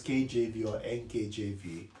is just KJV or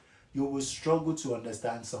NKJV, you will struggle to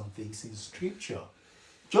understand some things in scripture.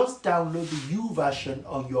 Just download the U version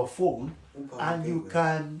on your phone and you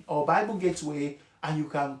can, or Bible Gateway, and you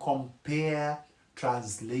can compare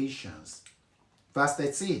translations. Verse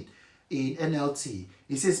 13 in NLT,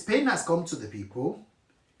 it says, pain has come to the people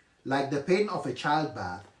like the pain of a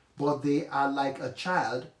childbirth, but they are like a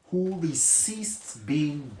child who resists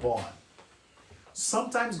being born.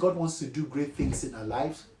 Sometimes God wants to do great things in our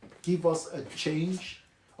lives, give us a change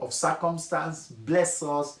of circumstance, bless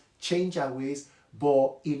us, change our ways,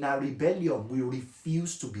 but in our rebellion, we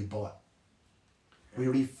refuse to be born. We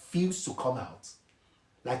refuse to come out.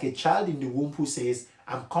 Like a child in the womb who says,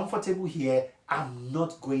 I'm comfortable here, I'm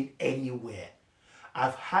not going anywhere.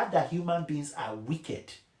 I've heard that human beings are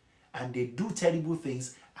wicked and they do terrible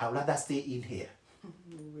things. I'd rather stay in here.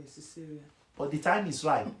 But the time is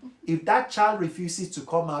right. If that child refuses to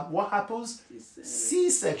come out, what happens?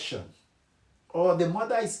 C-section. Or the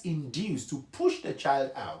mother is induced to push the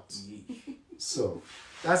child out. So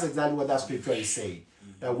that's exactly what that scripture is saying.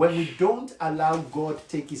 That when we don't allow God to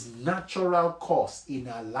take his natural course in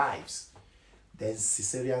our lives, then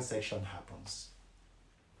cesarean section happens.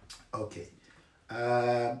 Okay.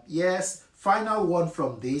 Yes, final one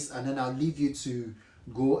from this, and then I'll leave you to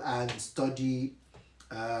go and study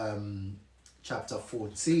chapter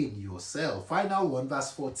 14 yourself. Final one,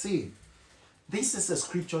 verse 14. This is a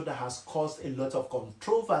scripture that has caused a lot of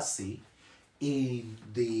controversy in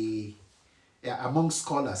the among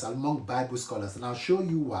scholars, among Bible scholars, and I'll show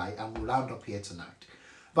you why, and we'll round up here tonight.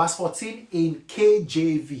 Verse 14 in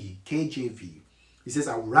KJV, it says,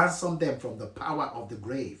 I will ransom them from the power of the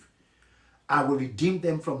grave. I will redeem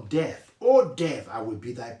them from death. O death, I will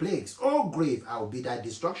be thy plagues. O grave, I will be thy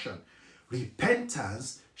destruction.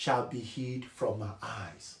 Repentance shall be hid from our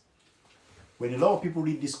eyes. When a lot of people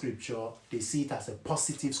read this scripture, they see it as a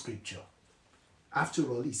positive scripture. After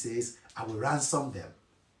all, it says, I will ransom them.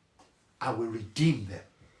 I will redeem them.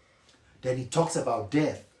 Then he talks about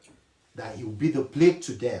death, that he will be the plague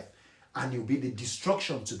to death, and he will be the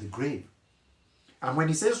destruction to the grave. And when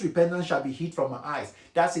he says repentance shall be hid from our eyes,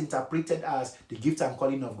 that's interpreted as the gift and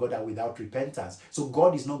calling of God are without repentance. So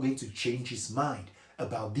God is not going to change his mind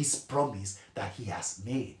about this promise that he has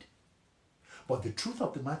made. But the truth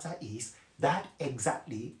of the matter is that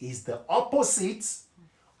exactly is the opposite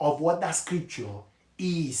of what that scripture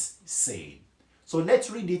is saying. So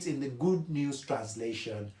let's read it in the Good News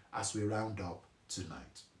translation as we round up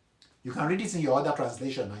tonight. You can read it in your other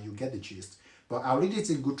translation and you get the gist. But I'll read it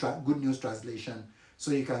in Good News translation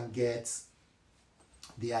so you can get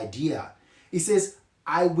the idea. It says,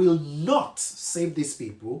 I will not save these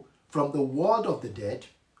people from the world of the dead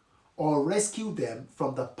or rescue them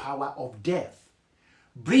from the power of death.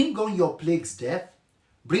 Bring on your plagues, death.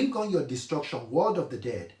 Bring on your destruction, world of the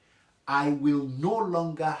dead. I will no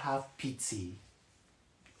longer have pity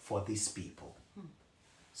for these people.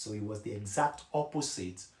 So it was the exact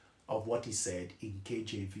opposite of what he said in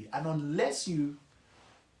KJV. And unless you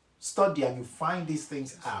study and you find these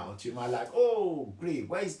things out, you might like, oh, grave,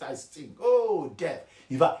 where is that sting? Oh, death.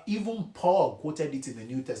 In fact, even Paul quoted it in the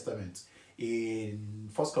New Testament in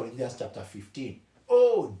 1 Corinthians chapter 15.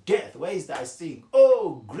 Oh, death, where is thy sting?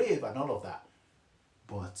 Oh, grave, and all of that.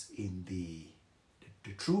 But in the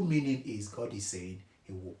true meaning is God is saying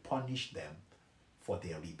he will punish them for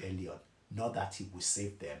their rebellion, not that he will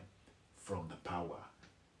save them from the power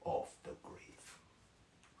of the grave.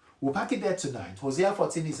 We'll pack it there tonight. Hosea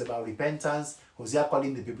 14 is about repentance. Hosea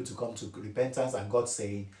calling the people to come to repentance, and God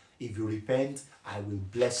saying, if you repent, I will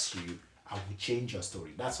bless you. I will change your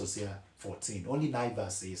story. That's Hosea 14. Only 9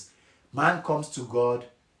 verses. Man comes to God,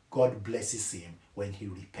 God blesses him when he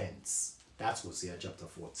repents. That's Hosea chapter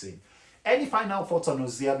 14. Any final thoughts on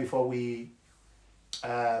Hosea before we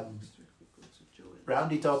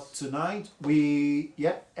round it up tonight?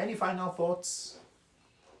 Any final thoughts?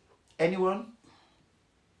 Anyone?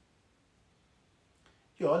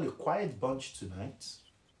 You're all a quiet bunch tonight.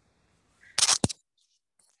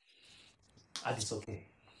 And it's okay.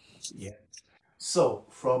 Yeah. So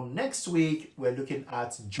from next week, we're looking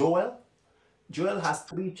at Joel. Joel has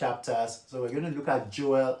 3 chapters. So we're going to look at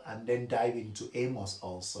Joel and then dive into Amos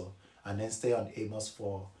also. And then stay on Amos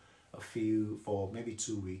for maybe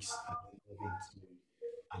 2 weeks. And then move into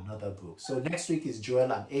another book. So next week is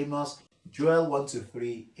Joel and Amos. Joel 1 to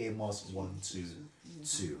 3, Amos 1 to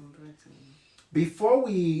 2. Before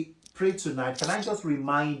we pray tonight, can I just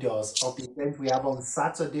remind us of the event we have on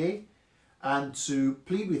Saturday, and to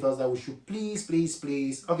plead with us that we should please,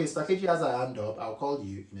 okay, Stakeji has a hand up, I'll call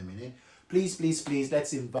you in a minute. Please,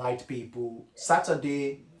 let's invite people.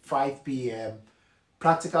 Saturday, 5 p.m.,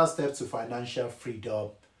 practical steps to financial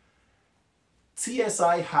freedom.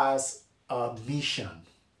 TSI has a mission.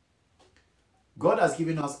 God has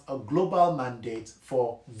given us a global mandate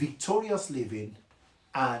for victorious living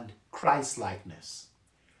and Christ-likeness.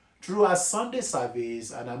 Through our Sunday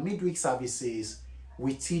service and our midweek services,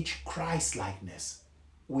 we teach Christ-likeness.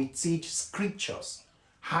 We teach scriptures,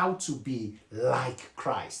 how to be like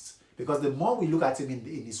Christ. Because the more we look at him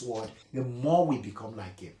in his word, the more we become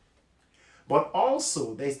like him. But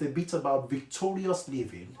also, there's the bit about victorious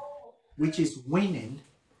living, which is winning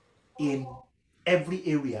in every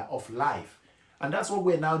area of life. And that's what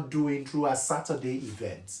we're now doing through our Saturday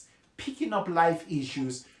events. Picking up life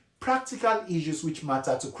issues, practical issues which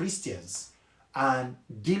matter to Christians, and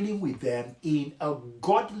dealing with them in a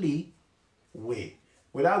godly way,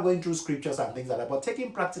 without going through scriptures and things like that, but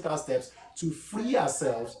taking practical steps to free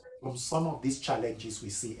ourselves from some of these challenges we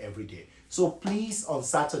see every day. So please, on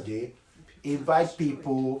Saturday, invite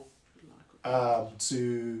people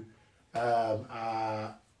to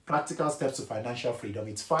practical steps to financial freedom.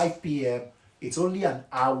 It's 5 p.m. It's only an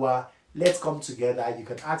hour. Let's come together. You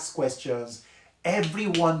can ask questions.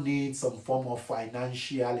 Everyone needs some form of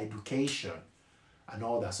financial education and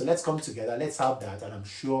all that. So let's come together. Let's have that. And I'm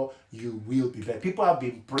sure you will be blessed. People have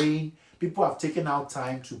been praying. People have taken out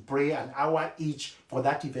time to pray an hour each for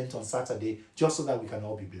that event on Saturday, just so that we can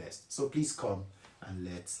all be blessed. So please come and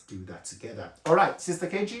let's do that together. All right, Sister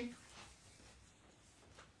KG,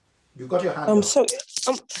 you got your hand up. So,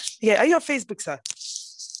 are you on Facebook, sir?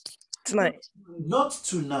 Tonight? Not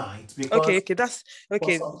tonight, because okay, that's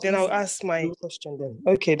okay. Then I'll ask my question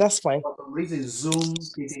then. Okay, that's fine. For some reason, Zoom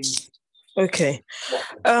didn't. Okay.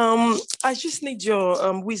 I just need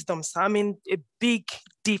your wisdom, sir. I'm in a big,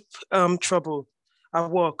 deep trouble at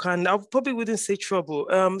work, and I probably wouldn't say trouble.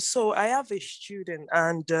 So I have a student,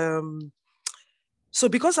 and so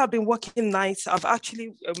because I've been working nights, I've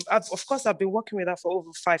actually, of course, I've been working with her for over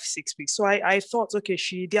 5-6 weeks. So I thought, okay,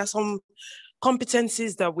 there are some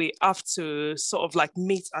competencies that we have to sort of like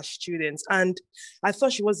meet as students. And I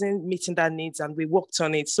thought she wasn't meeting that needs, and we worked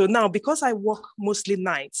on it. So now, because I work mostly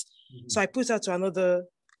nights, so I put her to another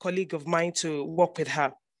colleague of mine to work with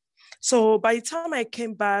her. So by the time I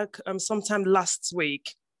came back sometime last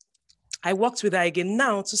week, I worked with her again.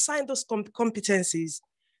 Now, to sign those competencies,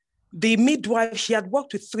 the midwife, she had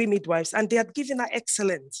worked with 3 midwives, and they had given her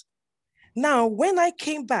excellent. Now, when I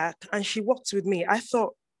came back and she worked with me, I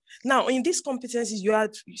thought, now in these competencies, you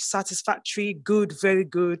had satisfactory, good, very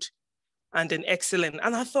good, and then excellent.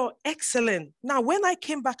 And I thought, excellent. Now, when I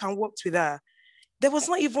came back and worked with her, there was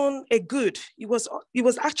not even a good. It was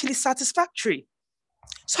actually satisfactory.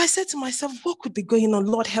 So I said to myself, what could be going on?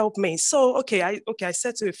 Lord, help me. So, I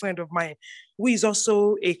said to a friend of mine, who is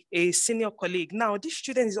also a senior colleague. Now, this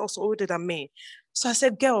student is also older than me. So I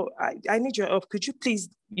said, girl, I need your help. Could you please,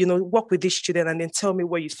 you know, work with these children and then tell me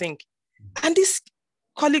what you think? And this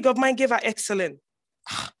colleague of mine gave her excellent.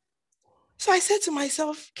 So I said to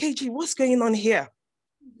myself, KG, what's going on here?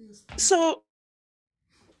 So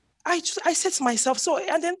I said to myself, so,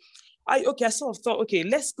 and then I sort of thought, okay,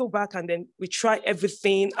 let's go back and then we try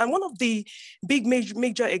everything. And one of the big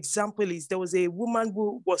major example is there was a woman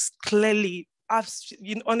who was clearly,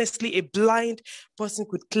 honestly, a blind person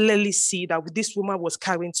could clearly see that this woman was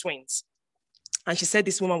carrying twins. And she said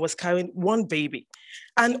this woman was carrying one baby.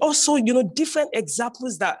 And also, you know, different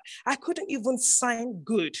examples that I couldn't even sign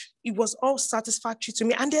good. It was all satisfactory to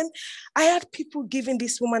me. And then I had people giving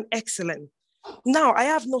this woman excellent. Now I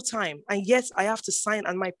have no time, and yet I have to sign,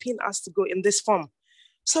 and my pin has to go in this form.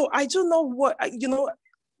 So I don't know what, you know,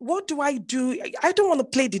 what do I do? I don't want to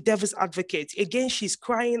play the devil's advocate. Again, she's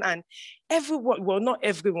crying, and everyone, well, not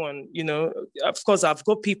everyone, you know, of course, I've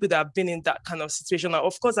got people that have been in that kind of situation.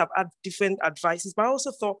 Of course, I've had different advices, but I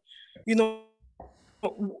also thought, you know,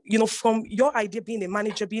 from your idea being a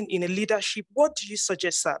manager, being in a leadership, what do you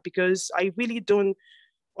suggest, sir? Because I really don't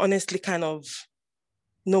honestly kind of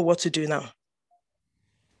know what to do now.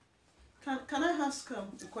 Can I ask a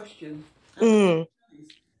question?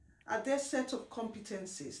 Are there set of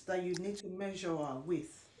competencies that you need to measure her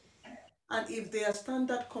with? And if they are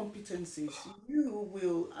standard competencies, you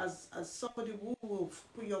will, as somebody who will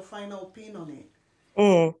put your final pin on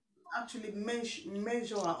it, actually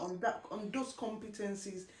measure her on those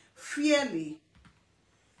competencies fairly.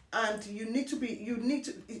 And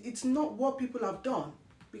it's not what people have done,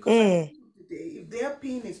 because at the end of the day, if their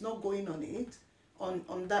pin is not going on it,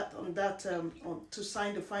 to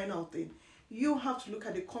sign the final thing, you have to look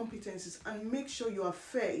at the competencies and make sure you are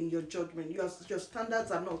fair in your judgment. Your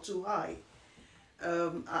standards are not too high.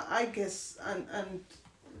 I guess, and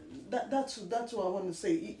that's what I want to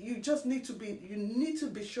say. You just need to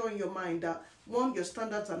be sure in your mind that, one, your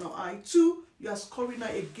standards are not high. Two, you are scoring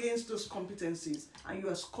her against those competencies, and you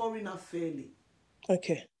are scoring her fairly.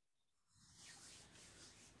 Okay.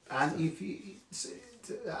 And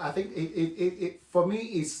I think it for me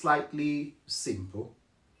is slightly simple.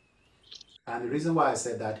 And the reason why I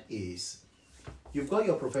said that is, you've got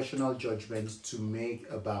your professional judgment to make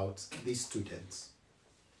about these students.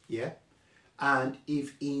 Yeah? And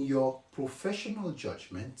if in your professional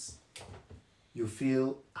judgment, you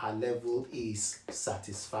feel her level is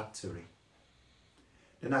satisfactory,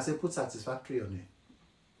 then I say put satisfactory on it.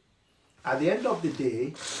 At the end of the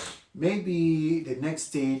day, maybe the next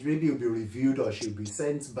stage, maybe it'll be reviewed or she'll be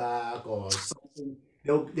sent back or something.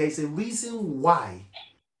 There's a reason why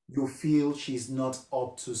you feel she's not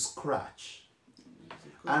up to scratch.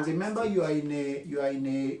 And remember, you are in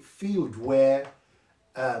a field where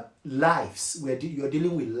you're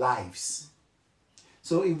dealing with lives.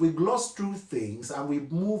 So if we gloss through things and we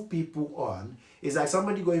move people on, it's like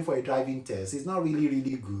somebody going for a driving test. It's not really,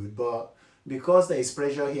 really good, but because there is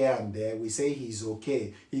pressure here and there, we say he's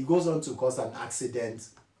okay. He goes on to cause an accident.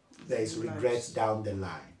 There is regret down the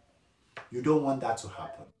line. You don't want that to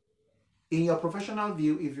happen. In your professional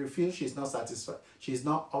view, if you feel she's not satisfied, she's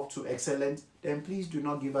not up to excellent, then please do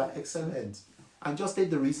not give her excellent. And just state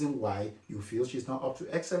the reason why you feel she's not up to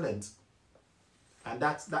excellent. And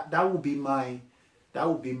that would be my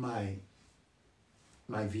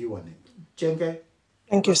view on it. Jenke?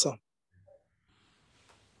 Thank you, sir.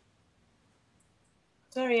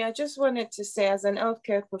 Sorry, I just wanted to say, as an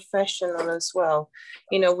healthcare professional as well,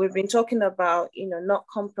 you know, we've been talking about, you know, not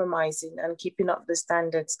compromising and keeping up the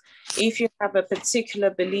standards. If you have a particular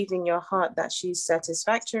belief in your heart that she's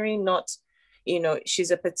satisfactory, not, you know,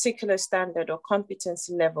 she's a particular standard or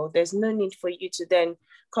competency level, there's no need for you to then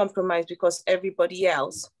compromise because everybody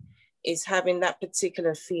else is having that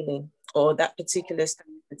particular feeling or that particular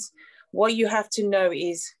standards. What you have to know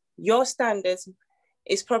is your standards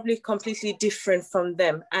is probably completely different from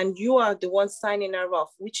them, and you are the one signing her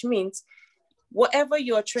off, which means whatever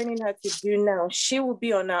you're training her to do now, she will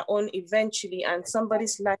be on her own eventually, and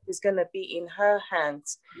somebody's life is going to be in her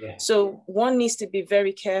hands. Yeah. So one needs to be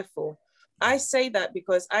very careful. I say that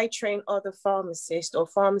because I train other pharmacists or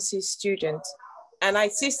pharmacy students, and I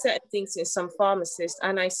see certain things in some pharmacists,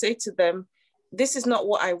 and I say to them, this is not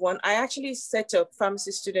what I want. I actually said to a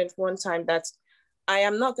pharmacy student one time that I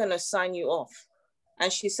am not going to sign you off.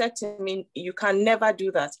 And she said to me, you can never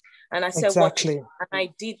do that. And I said, exactly. What? And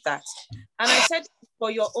I did that. And I said, for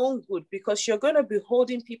your own good, because you're going to be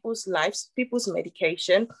holding people's lives, people's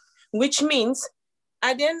medication, which means,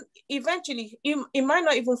 and then eventually, it might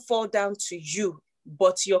not even fall down to you,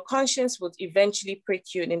 but your conscience would eventually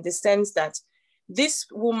prick you in the sense that this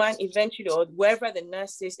woman eventually, or wherever the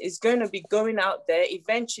nurse is going to be going out there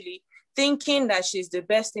eventually thinking that she's the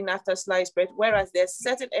best thing after sliced bread, whereas there's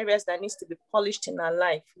certain areas that needs to be polished in her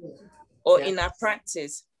life or in her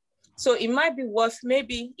practice. So it might be worth,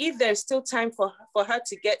 maybe if there's still time for her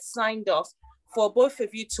to get signed off, for both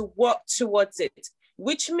of you to work towards it,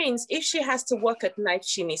 which means if she has to work at night,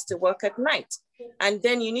 she needs to work at night. And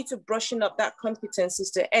then you need to brushing up that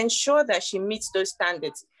competencies to ensure that she meets those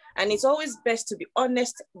standards. And it's always best to be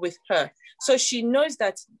honest with her, so she knows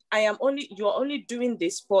that you're only doing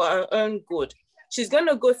this for her own good. She's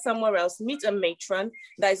gonna go somewhere else, meet a matron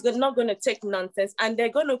that is not gonna take nonsense, and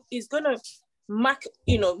is gonna match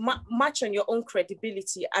on your own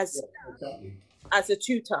credibility as a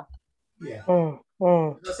tutor. Yeah.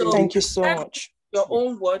 So Thank you so much. Your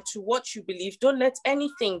own word to what you believe. Don't let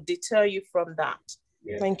anything deter you from that.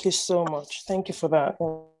 Thank you so much. Thank you for that.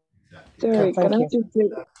 Sorry,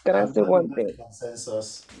 can I say one thing?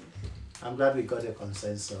 Consensus. I'm glad we got a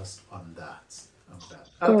consensus on that.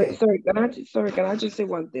 Okay. Sorry, can I just say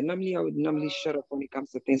one thing? Normally, I would shut up when it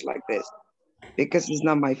comes to things like this because it's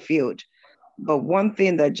not my field. But one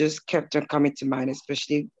thing that just kept on coming to mind,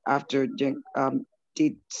 especially after Jen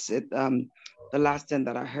did the last thing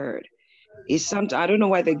that I heard, is sometimes I don't know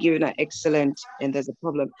why they're giving an excellent and there's a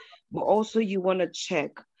problem, but also you want to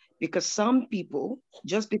check, because some people,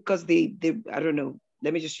 just because they I don't know,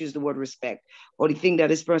 let me just use the word respect, or they think that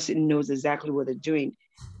this person knows exactly what they're doing,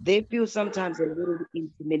 they feel sometimes a little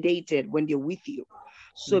intimidated when they're with you.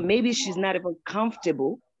 So maybe she's not even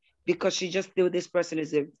comfortable because she just feels this person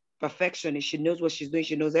is a perfectionist. She knows what she's doing.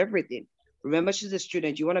 She knows everything. Remember, she's a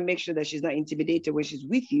student. You want to make sure that she's not intimidated when she's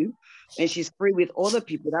with you and she's free with other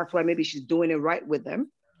people. That's why maybe she's doing it right with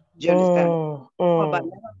them. Do you understand? But let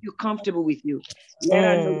her feel comfortable with you. Let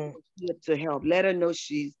her know she's here to help. Let her know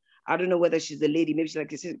I don't know whether she's a lady, maybe she's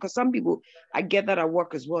like a sister. Because some people, I get that at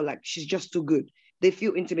work as well, like she's just too good. They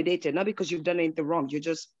feel intimidated, not because you've done anything wrong. You're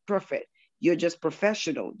just perfect. You're just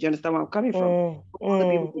professional. Do you understand where I'm coming from? Other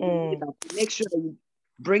people, make sure that you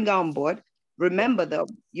bring her on board. Remember that,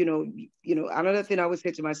 another thing I always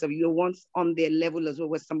say to myself, you're once on their level as well,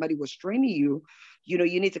 where somebody was training you,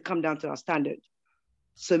 you need to come down to our standard.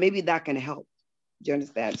 So maybe that can help. Do you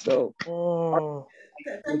understand? So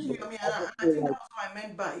thank you. I mean, I think that's what I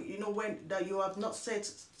meant by, when that you have not set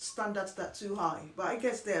standards that too high. But I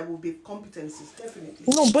guess there will be competencies, definitely.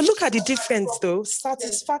 No, but look at the difference though.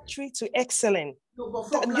 Satisfactory to excellent. No,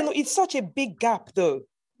 but it's such a big gap though.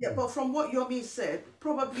 Yeah, but from what Yomi said,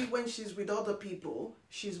 probably when she's with other people,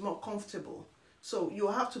 she's more comfortable. So you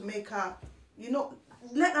have to make her,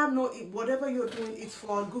 let her know whatever you're doing is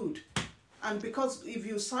for her good. And because if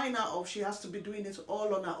you sign her off, she has to be doing it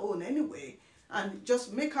all on her own anyway. And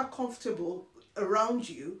just make her comfortable around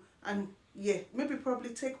you. And maybe probably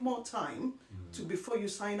take more time before you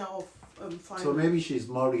sign her off. So maybe she's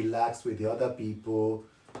more relaxed with the other people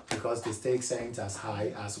because the stakes ain't as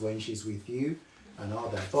high as when she's with you. And all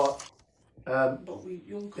that, but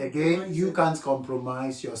again, you can't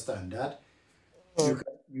compromise your standard.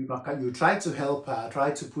 You try to help her,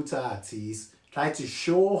 try to put her at ease, try to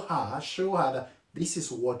show her that this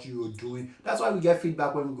is what you're doing. That's why we get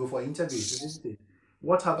feedback when we go for interviews, isn't it?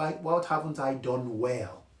 What haven't I done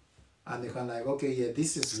well? And they can okay, yeah,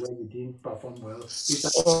 this is where you didn't perform well.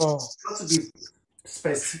 It's got to be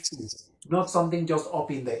specific, not something just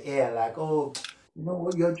up in the air, like,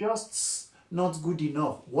 you're just not good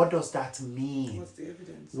enough. What does that mean? What's the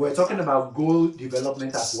evidence? We're talking about goal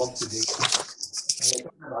development at work today. We're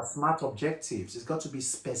talking about smart objectives. It's got to be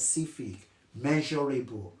specific,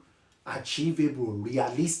 measurable, achievable,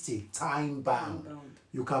 realistic, time bound.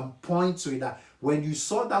 You can point to it. That when you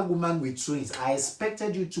saw that woman with twins, I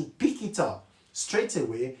expected you to pick it up straight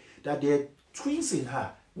away that there are twins in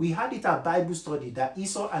her. We had it at Bible study that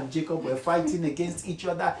Esau and Jacob were fighting against each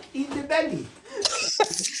other in the belly.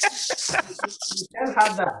 You can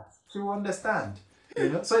have that to understand,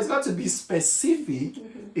 So it's got to be specific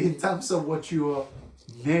in terms of what you are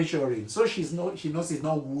measuring. So she knows it's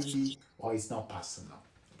not woolly or it's not personal.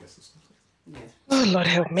 I guess it's Oh Lord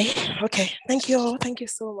help me. Okay, thank you all. Thank you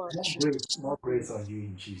so much. More grace on you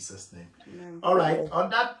in Jesus' name. All right. On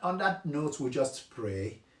that note, we'll just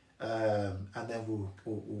pray, and then we'll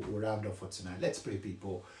round up for tonight. Let's pray,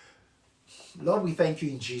 people. Lord, we thank you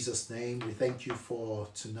in Jesus' name. We thank you for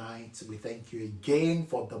tonight. We thank you again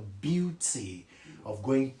for the beauty of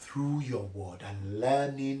going through your word and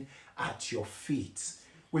learning at your feet.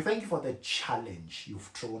 We thank you for the challenge you've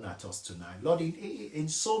thrown at us tonight. Lord, in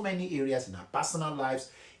so many areas, in our personal lives,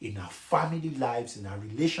 in our family lives, in our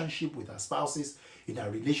relationship with our spouses, in our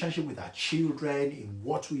relationship with our children, in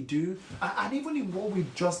what we do, and even in what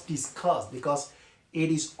we've just discussed, because it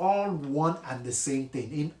is all one and the same thing.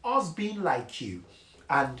 In us being like you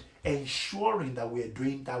and ensuring that we are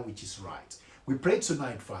doing that which is right. We pray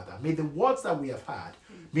tonight, Father, may the words that we have had,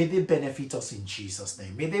 may they benefit us in Jesus'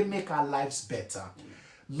 name. May they make our lives better.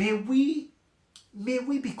 May we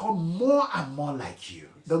become more and more like you.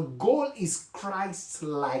 The goal is Christ's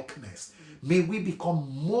likeness. May we become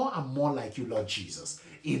more and more like you, Lord Jesus,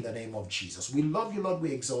 in the name of Jesus. We love you, Lord.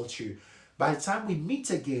 We exalt you. By the time we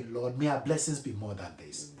meet again, Lord, may our blessings be more than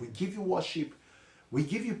this. We give you worship. We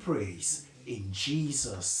give you praise. In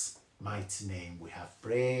Jesus' mighty name we have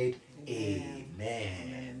prayed.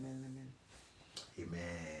 Amen.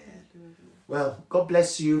 Amen. Well, God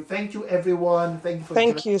bless you. Thank you, everyone. Thank you for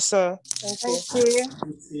Thank you, sir. Thank you.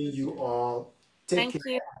 Good seeing you all. Take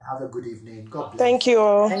care. Have a good evening. God bless. Thank you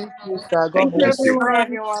all. Thank you, sir. God Thank you, bless you.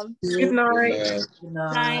 everyone. Good night. Good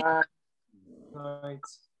night. Night.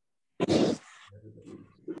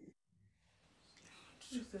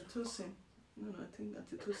 Just a toasting. No, I think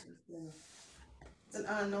that's a toasting.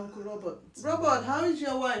 And Uncle Robert. Robert, how is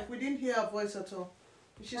your wife? We didn't hear her voice at all.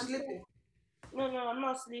 Is she sleeping? No, I'm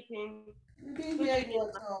not sleeping. We didn't hear you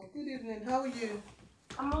at all. Good evening. How are you?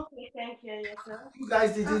 I'm okay, thank you. Yourself? You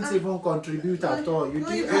guys didn't even contribute at all. You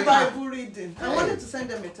did the Bible reading. I wanted to send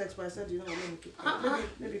them a text, but I said, let me keep it.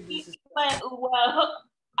 Maybe this is. Well,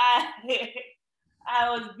 I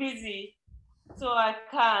was busy, so I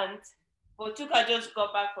can't. But Chuka just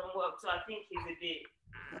got back from work, so I think he's a bit.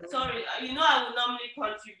 Sorry, I would normally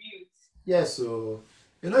contribute. Yes, so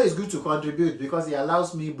it's good to contribute because it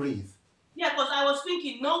allows me breathe. Yeah, because I was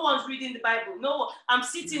thinking no one's reading the Bible. No one. I'm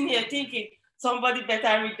sitting here thinking somebody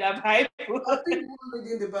better read the Bible. I think we're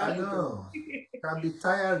reading the Bible. I know. It can be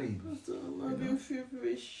tiring. I'm being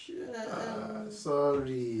feverish.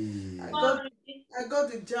 Sorry. I got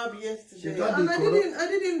the jab yesterday, and I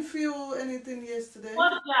didn't feel anything yesterday.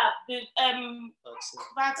 What jab? The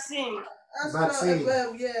vaccine.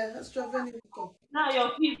 AstraZeneca. Now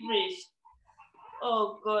you're feverish.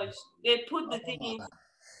 Oh gosh, they put the thing in.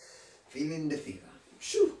 Feeling the fever.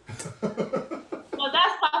 Shoo. Well,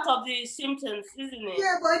 that's part of the symptoms, isn't it?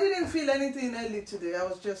 Yeah, but I didn't feel anything early today.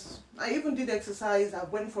 I even did exercise. I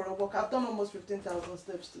went for a walk. I've done almost 15,000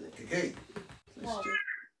 steps today. Okay.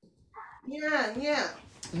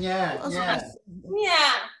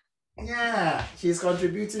 Yeah. She's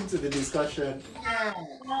contributing to the discussion. Yeah.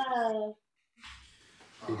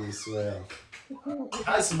 It is well.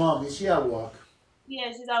 How's mom? Is she at work?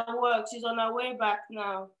 Yeah, she's at work. She's on her way back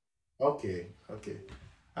now. Okay.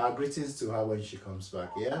 Greetings to her when she comes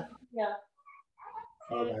back, yeah? Yeah.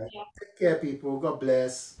 All right. Yeah. Take care, people. God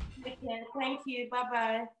bless. Take care. Thank you.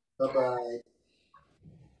 Bye-bye. Bye-bye.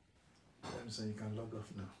 So you can log off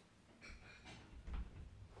now.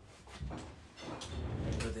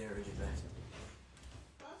 They already left.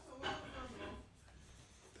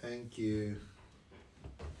 Thank you.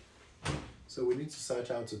 So we need to search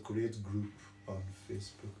how to create group on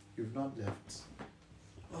Facebook. You've not left.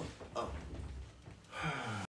 Oh.